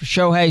dollars for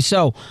Shohei.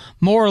 So,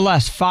 more or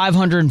less,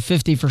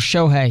 $550 for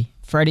Shohei.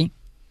 Freddie?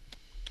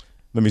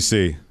 Let me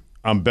see.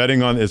 I'm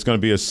betting on it's going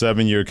to be a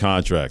 7-year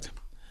contract.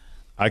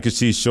 I could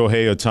see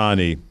Shohei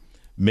Ohtani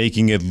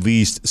making at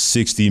least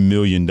 $60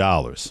 million.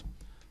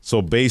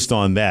 So based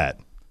on that,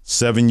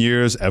 7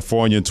 years at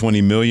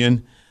 $420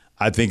 million,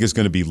 I think it's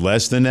going to be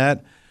less than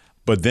that.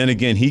 But then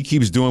again, he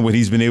keeps doing what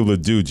he's been able to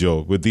do,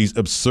 Joe, with these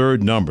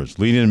absurd numbers,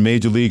 leading in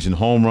major leagues in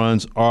home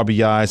runs,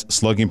 RBIs,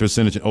 slugging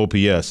percentage, and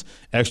OPS,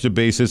 extra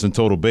bases and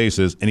total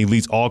bases, and he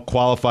leads all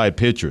qualified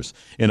pitchers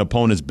in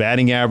opponents'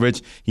 batting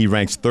average. He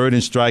ranks 3rd in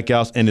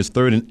strikeouts and is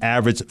 3rd in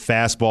average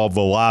fastball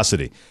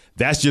velocity.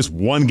 That's just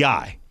one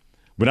guy.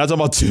 We're not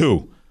talking about 2. We're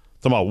talking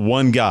about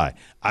one guy.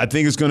 I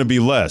think it's going to be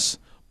less,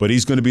 but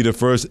he's going to be the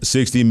first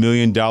 $60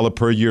 million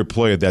per year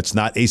player that's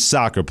not a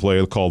soccer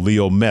player called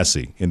Leo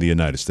Messi in the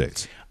United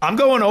States. I'm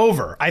going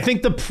over. I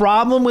think the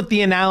problem with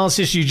the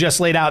analysis you just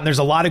laid out, and there's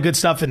a lot of good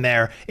stuff in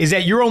there, is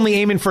that you're only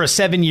aiming for a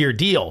 7-year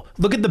deal.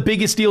 Look at the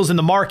biggest deals in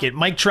the market.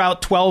 Mike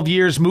Trout, 12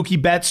 years. Mookie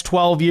Betts,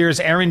 12 years.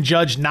 Aaron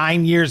Judge,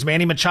 9 years.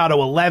 Manny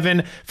Machado,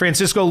 11.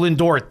 Francisco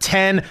Lindor,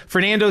 10.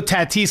 Fernando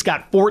Tatis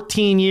got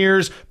 14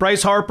 years.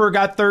 Bryce Harper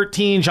got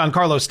 13.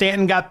 Giancarlo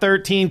Stanton got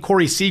 13.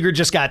 Corey Seager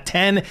just got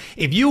 10.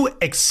 If you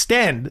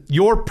extend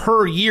your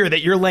per year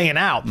that you're laying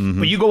out,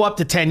 but you go up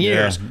to 10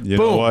 years,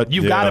 boom,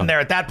 you've got him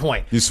there at that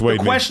point. You swayed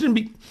me.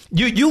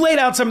 You laid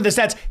out some of the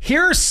stats.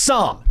 Here are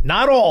some,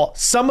 not all,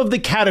 some of the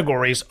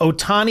categories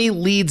Ohtani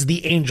leads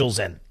the Angels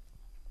in.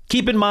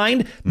 Keep in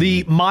mind,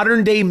 the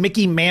modern-day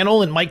Mickey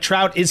Mantle and Mike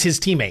Trout is his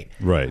teammate.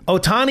 Right.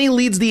 Ohtani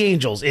leads the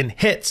Angels in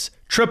hits,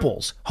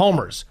 triples,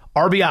 homers,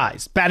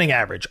 RBIs, batting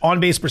average,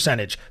 on-base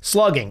percentage,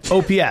 slugging,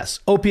 OPS,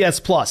 OPS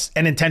plus,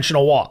 and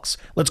intentional walks.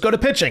 Let's go to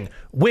pitching.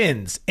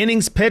 Wins,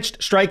 innings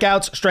pitched,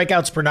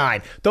 strikeouts per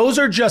 9. Those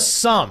are just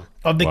some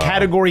of the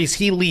categories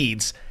he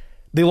leads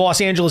the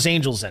Los Angeles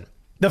Angels in.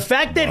 The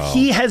fact that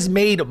he has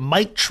made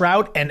Mike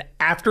Trout an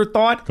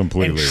afterthought,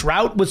 Completely. and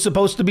Trout was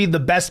supposed to be the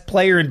best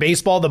player in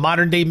baseball, the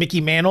modern-day Mickey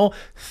Mantle,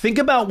 think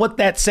about what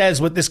that says,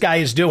 what this guy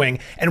is doing,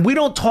 and we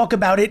don't talk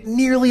about it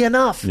nearly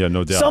enough. Yeah,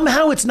 no doubt.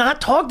 Somehow it's not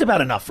talked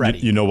about enough, Freddie.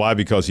 You know why?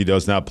 Because he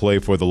does not play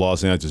for the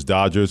Los Angeles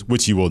Dodgers,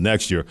 which he will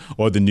next year,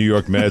 or the New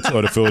York Mets,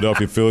 or the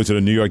Philadelphia Phillies, or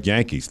the New York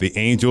Yankees. The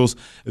Angels,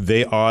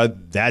 they are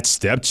that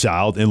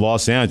stepchild in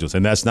Los Angeles,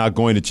 and that's not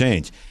going to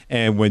change.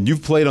 And when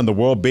you've played on the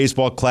World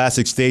Baseball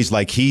Classic stage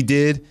like he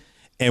did,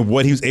 and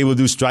what he was able to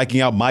do striking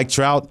out Mike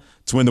Trout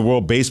to win the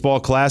World Baseball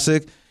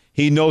Classic,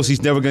 he knows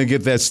he's never going to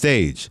get that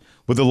stage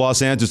with the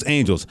Los Angeles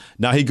Angels.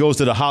 Now he goes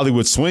to the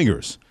Hollywood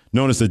Swingers,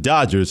 known as the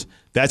Dodgers.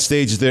 That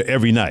stage is there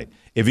every night.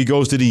 If he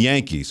goes to the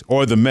Yankees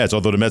or the Mets,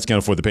 although the Mets can't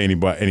afford to pay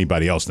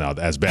anybody else now,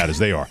 as bad as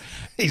they are.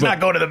 He's not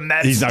going to the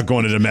Mets. He's not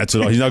going to the Mets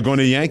at all. He's not going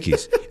to the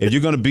Yankees. If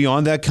you're going to be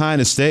on that kind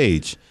of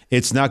stage,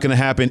 it's not going to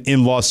happen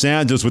in Los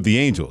Angeles with the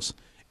Angels.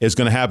 It's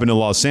going to happen in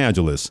Los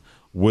Angeles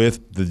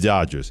with the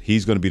Dodgers.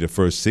 He's going to be the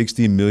first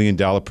 $60 million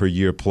per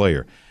year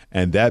player,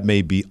 and that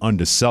may be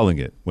underselling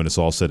it when it's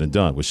all said and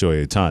done with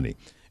Shohei Ohtani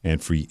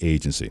and free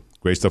agency.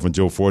 Great stuff from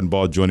Joe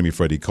Fortenbaugh. Joining me,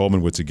 Freddie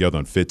Coleman. We're together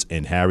on Fitz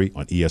and Harry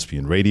on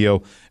ESPN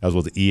Radio, as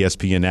well as the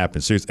ESPN app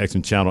and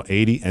SiriusXM Channel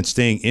 80. And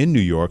staying in New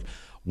York,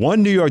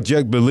 one New York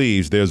Jet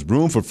believes there's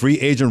room for free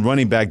agent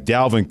running back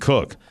Dalvin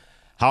Cook.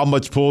 How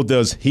much pull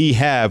does he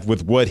have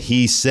with what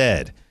he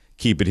said?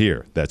 Keep it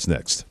here. That's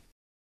next.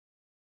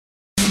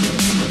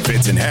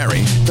 Fitz and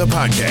Harry, the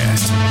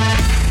podcast.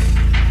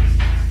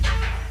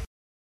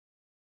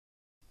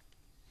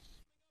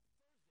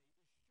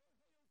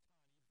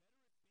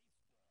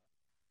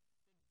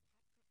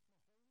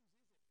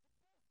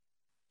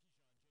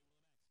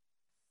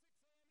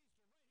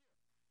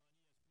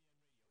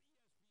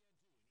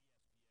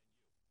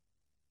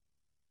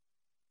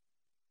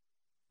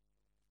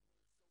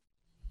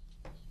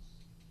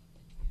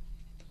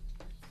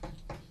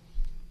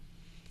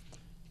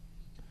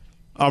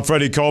 I'm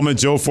Freddie Coleman,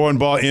 Joe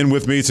Fortenbaugh in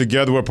with me.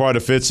 Together, we're part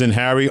of Fitz and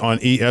Harry on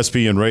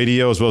ESPN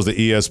Radio, as well as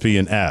the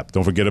ESPN app.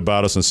 Don't forget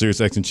about us on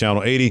SiriusXM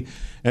Channel 80,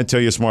 and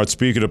tell your smart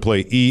speaker to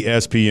play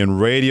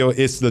ESPN Radio.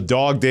 It's the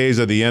dog days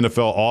of the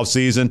NFL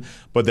offseason,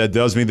 but that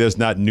does mean there's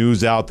not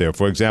news out there.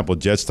 For example,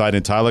 Jets tight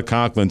end Tyler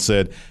Conklin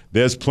said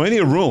there's plenty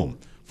of room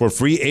for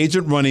free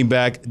agent running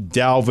back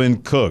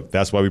Dalvin Cook.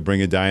 That's why we bring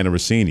in Diana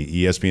Rossini,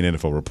 ESPN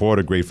NFL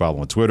reporter. Great follow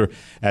on Twitter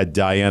at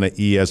Diana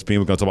ESPN.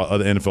 We're going to talk about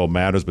other NFL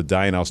matters, but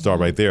Diana, I'll start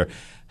right there.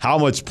 How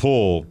much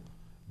pull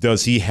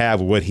does he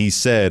have what he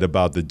said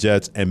about the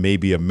Jets and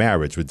maybe a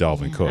marriage with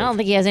Dalvin Cook? I don't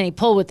think he has any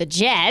pull with the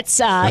Jets.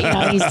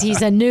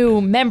 He's a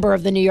new member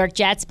of the New York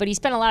Jets, but he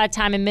spent a lot of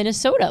time in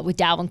Minnesota with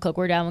Dalvin Cook,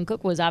 where Dalvin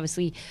Cook was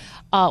obviously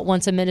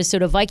once a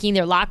Minnesota Viking.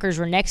 Their lockers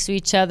were next to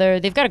each other.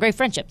 They've got a great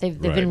friendship. They've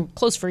been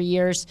close for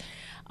years.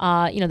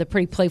 They're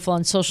pretty playful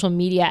on social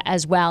media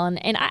as well.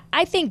 And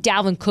I think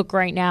Dalvin Cook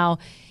right now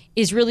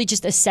is really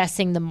just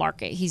assessing the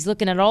market. He's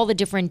looking at all the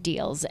different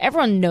deals.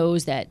 Everyone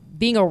knows that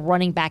being a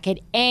running back at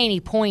any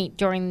point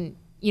during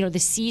the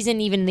season,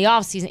 even in the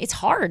offseason, it's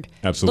hard.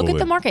 Absolutely. Look at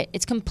the market.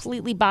 It's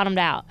completely bottomed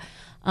out.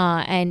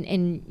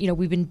 And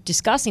we've been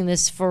discussing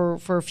this for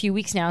a few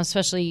weeks now,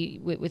 especially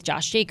with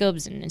Josh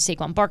Jacobs and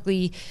Saquon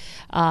Barkley,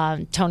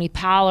 Tony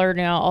Pollard,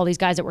 all these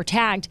guys that were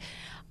tagged.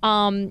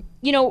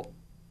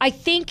 I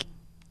think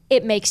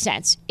it makes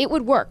sense. It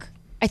would work.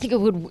 I think it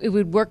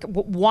would work.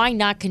 Why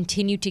not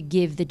continue to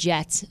give the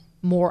Jets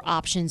more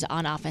options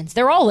on offense?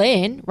 They're all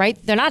in, right?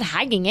 They're not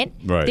hiding it.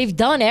 Right. They've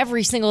done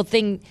every single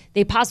thing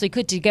they possibly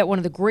could to get one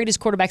of the greatest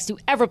quarterbacks to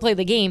ever play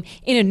the game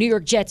in a New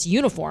York Jets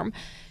uniform.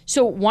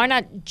 So why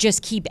not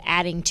just keep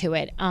adding to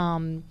it?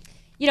 And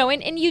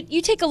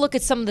you take a look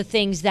at some of the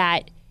things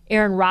that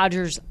Aaron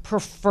Rodgers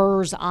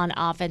prefers on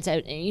offense.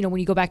 When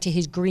you go back to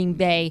his Green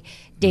Bay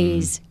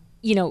days,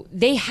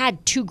 they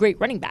had two great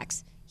running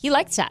backs. He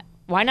likes that.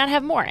 Why not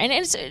have more? And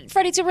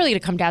Freddie, it's really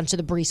going to come down to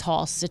the Breece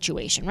Hall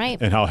situation, right?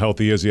 And how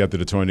healthy is he after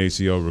the torn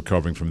ACL,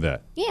 recovering from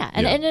that? Yeah,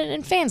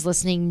 and fans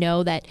listening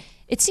know that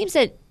it seems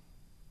that,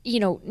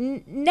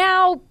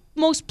 now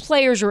most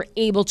players are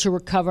able to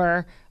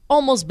recover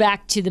almost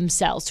back to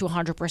themselves to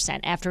 100%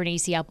 after an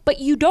ACL. But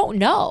you don't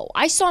know.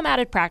 I saw him out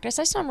at practice.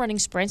 I saw him running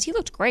sprints. He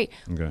looked great.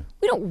 Okay.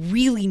 We don't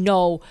really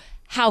know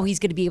how he's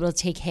going to be able to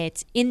take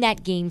hits in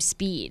that game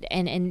speed.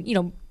 And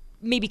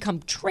maybe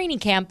come training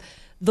camp,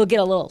 they'll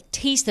get a little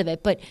taste of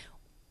it, but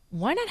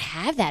why not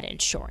have that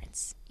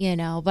insurance?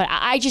 But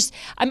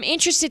I'm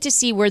interested to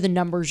see where the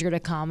numbers are going to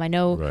come. I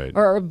know, right,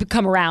 or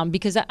come around,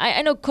 because I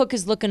know Cook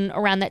is looking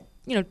around that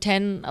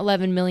 $10,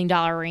 $11 million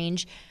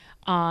range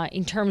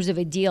in terms of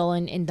a deal,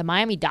 and the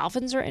Miami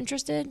Dolphins are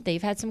interested.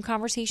 They've had some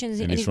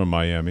conversations. And he's from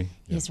Miami.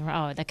 He's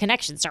the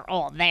connections are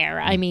all there.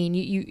 I mean,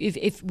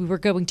 if we were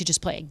going to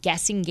just play a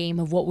guessing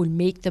game of what would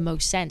make the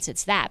most sense,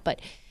 it's that.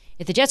 But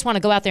if the Jets want to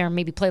go out there and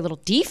maybe play a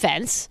little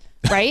defense,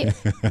 right?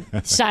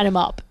 Sign him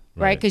up,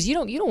 right? Because you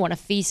don't want to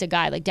face a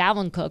guy like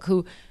Dalvin Cook,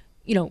 who,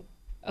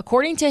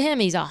 according to him,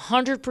 he's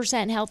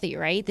 100% healthy,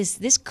 right?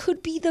 This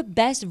could be the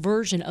best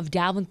version of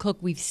Dalvin Cook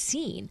we've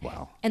seen.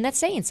 Wow. And that's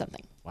saying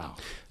something. Wow.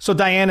 So,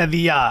 Diana,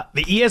 the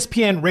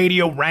ESPN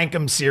Radio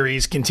Rankem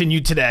series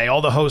continued today.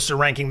 All the hosts are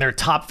ranking their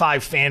top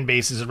 5 fan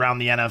bases around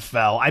the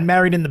NFL. I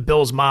married in the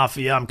Bills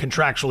Mafia. I'm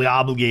contractually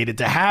obligated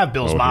to have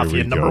Bills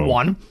Mafia number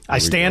 1. I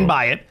stand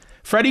by it.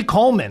 Freddie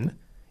Coleman,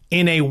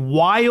 in a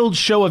wild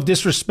show of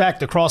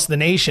disrespect across the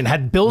nation,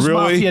 had Bills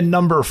Mafia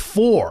number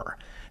 4.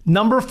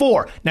 Number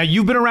 4. Now,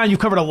 you've been around. You've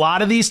covered a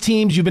lot of these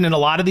teams. You've been in a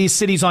lot of these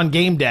cities on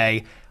game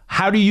day.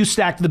 How do you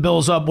stack the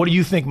Bills up? What do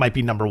you think might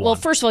be number 1? Well,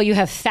 first of all, you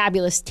have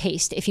fabulous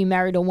taste if you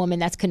married a woman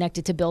that's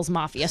connected to Bills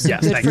Mafia. So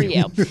yes, good for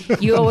you.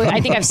 I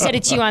think I've said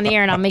it to you on the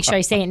air, and I'll make sure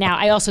I say it now.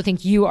 I also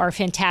think you are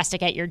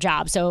fantastic at your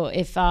job. So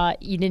if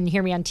you didn't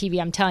hear me on TV,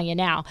 I'm telling you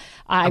now.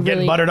 I'm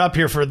getting buttered up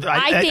here for.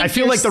 I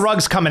feel like the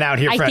rug's coming out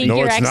here, Freddie. I think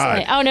you're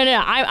excellent. Oh no,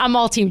 I'm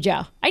all Team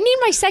Joe. I need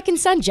my second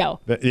son, Joe.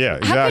 Yeah,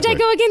 exactly. How could I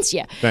go against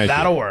you?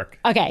 That'll work.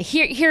 Okay,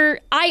 here.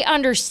 I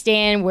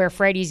understand where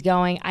Freddie's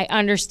going. I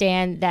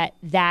understand that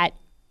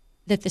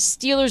the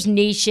Steelers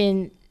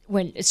Nation,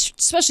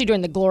 especially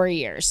during the glory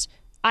years,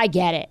 I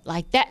get it.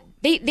 Like that,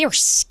 they're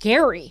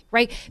scary,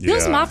 right? Yeah.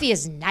 Bills Mafia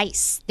is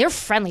nice. They're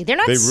friendly. They're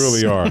not. They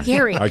really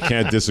scary. are. I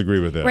can't disagree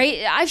with that.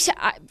 Right?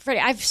 Freddie,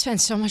 I've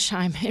spent so much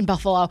time in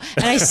Buffalo,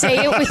 and I say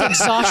it with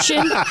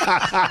exhaustion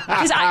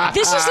because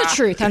this is the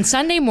truth. On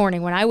Sunday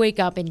morning, when I wake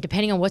up, and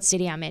depending on what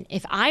city I'm in,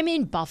 if I'm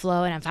in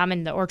Buffalo and if I'm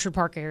in the Orchard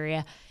Park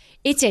area,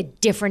 it's a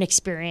different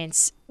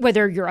experience,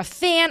 whether you're a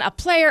fan, a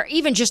player,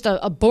 even just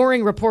a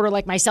boring reporter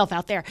like myself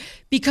out there,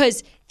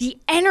 because the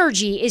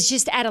energy is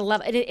just at a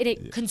level, and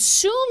it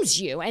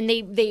consumes you, and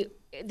they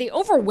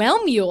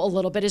overwhelm you a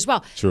little bit as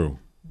well. True.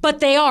 But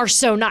they are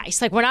so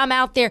nice. Like when I'm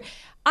out there,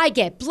 I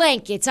get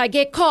blankets, I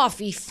get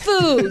coffee,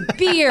 food,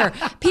 beer.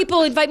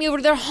 People invite me over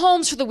to their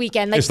homes for the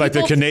weekend. It's like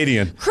they're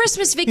Canadian.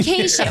 Christmas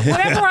vacation,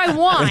 whatever I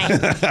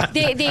want.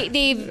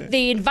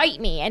 They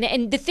invite me.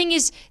 And the thing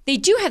is, they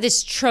do have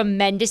this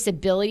tremendous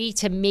ability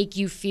to make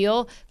you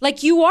feel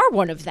like you are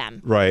one of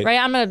them. Right.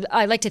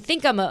 I like to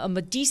think I'm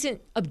a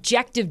decent,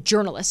 objective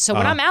journalist. So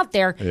when I'm out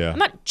there, I'm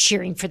not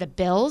cheering for the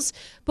Bills.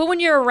 But when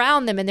you're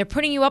around them and they're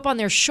putting you up on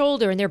their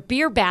shoulder and they're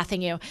beer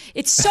bathing you,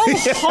 it's so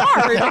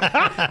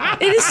hard.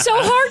 It is so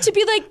hard to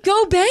be like,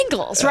 go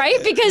Bengals, right?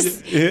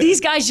 Because these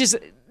guys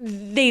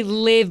they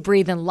live,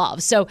 breathe, and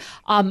love. So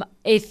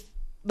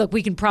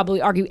we can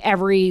probably argue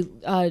every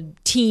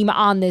team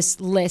on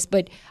this list,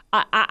 but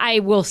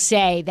I will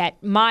say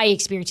that my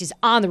experiences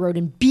on the road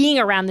and being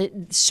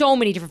around so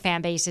many different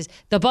fan bases,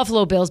 the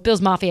Buffalo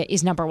Bills Mafia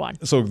is number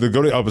 1. So to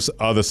go to the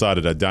other side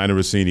of that, Diana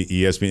Rossini,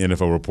 ESPN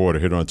NFL reporter,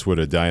 hit her on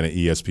Twitter, Diana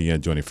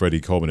ESPN, joining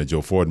Freddie Coleman and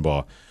Joe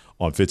Fortenbaugh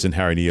on Fitz and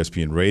Harry and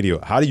ESPN Radio.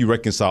 How do you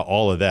reconcile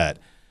all of that?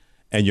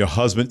 And your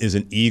husband is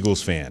an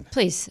Eagles fan.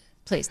 Please,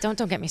 don't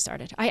get me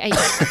started. I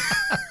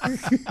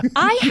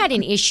had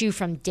an issue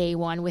from day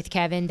one with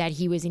Kevin that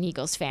he was an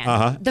Eagles fan.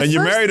 And you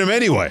married him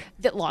anyway.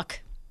 Look,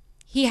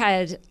 he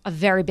had a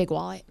very big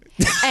wallet.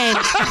 And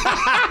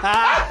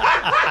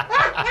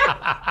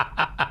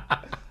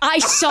I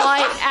saw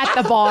it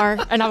at the bar,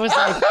 and I was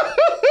like,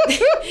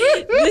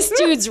 this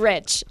dude's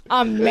rich.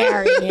 I'm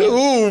marrying him.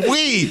 Ooh,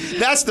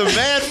 that's the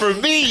man for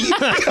me.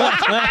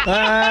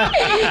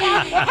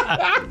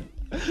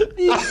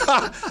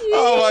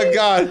 Oh, my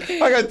God.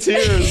 I got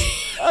tears.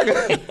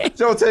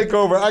 Joe, take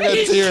over. I got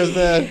tears,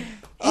 man.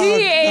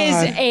 He is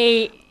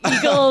a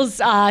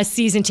Eagles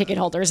season ticket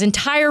holder. His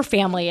entire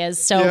family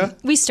is. So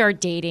we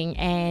start dating,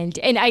 and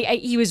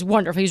he was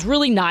wonderful. He was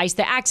really nice.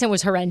 The accent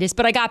was horrendous,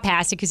 but I got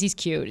past it because he's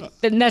cute.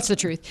 And that's the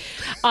truth.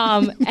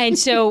 And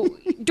so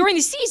during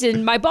the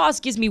season, my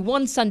boss gives me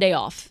one Sunday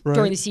off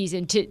during the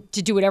season to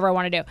do whatever I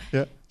want to do.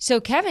 Yeah.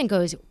 So Kevin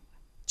goes,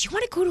 do you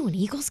want to go to an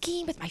Eagles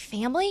game with my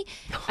family?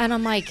 And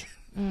I'm like,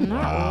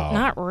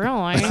 not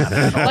really.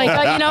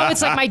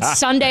 It's like my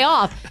Sunday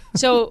off.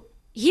 So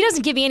he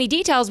doesn't give me any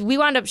details. We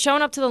wound up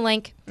showing up to the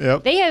link.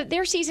 Yep. They have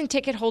their season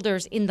ticket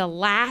holders in the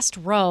last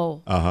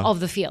row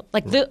of the field,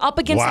 like up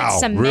against that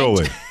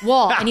cement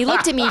wall. And he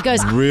looked at me. He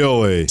goes,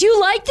 "Really? Do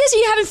you like this? Are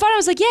you having fun?" I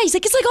was like, "Yeah." He's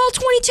like, "It's like all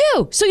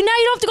 22, so now you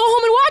don't have to go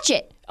home and watch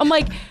it." I'm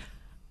like,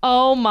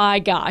 oh my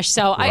gosh!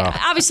 So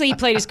obviously he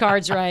played his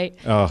cards right.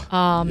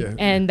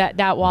 And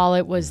that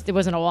wallet it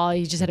wasn't a wallet.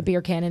 He just had a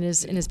beer can in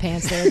his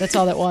pants there. That's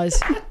all that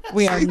was.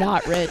 We are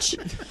not rich.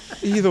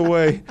 Either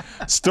way,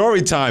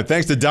 story time.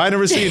 Thanks to Dinah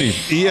Rossini,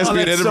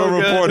 ESPN editorial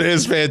reporter,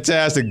 is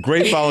fantastic.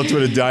 Great follow on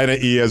Twitter, Dinah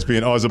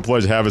ESPN. Always a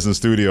pleasure to have us in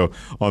studio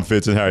on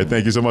Fitz and Harry.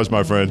 Thank you so much,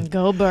 my friend.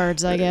 Go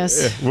Birds, I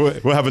guess.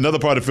 We'll have another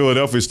part of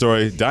Philadelphia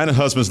story. Dinah's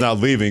husband's not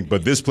leaving,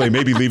 but this play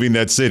may be leaving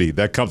that city.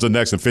 That comes up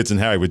next in Fitz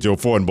and Harry with Joe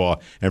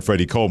Fortenbaugh and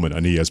Freddie Coleman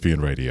on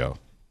ESPN Radio.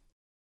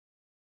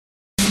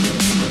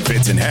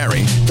 Fitz and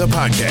Harry, the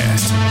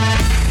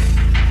podcast.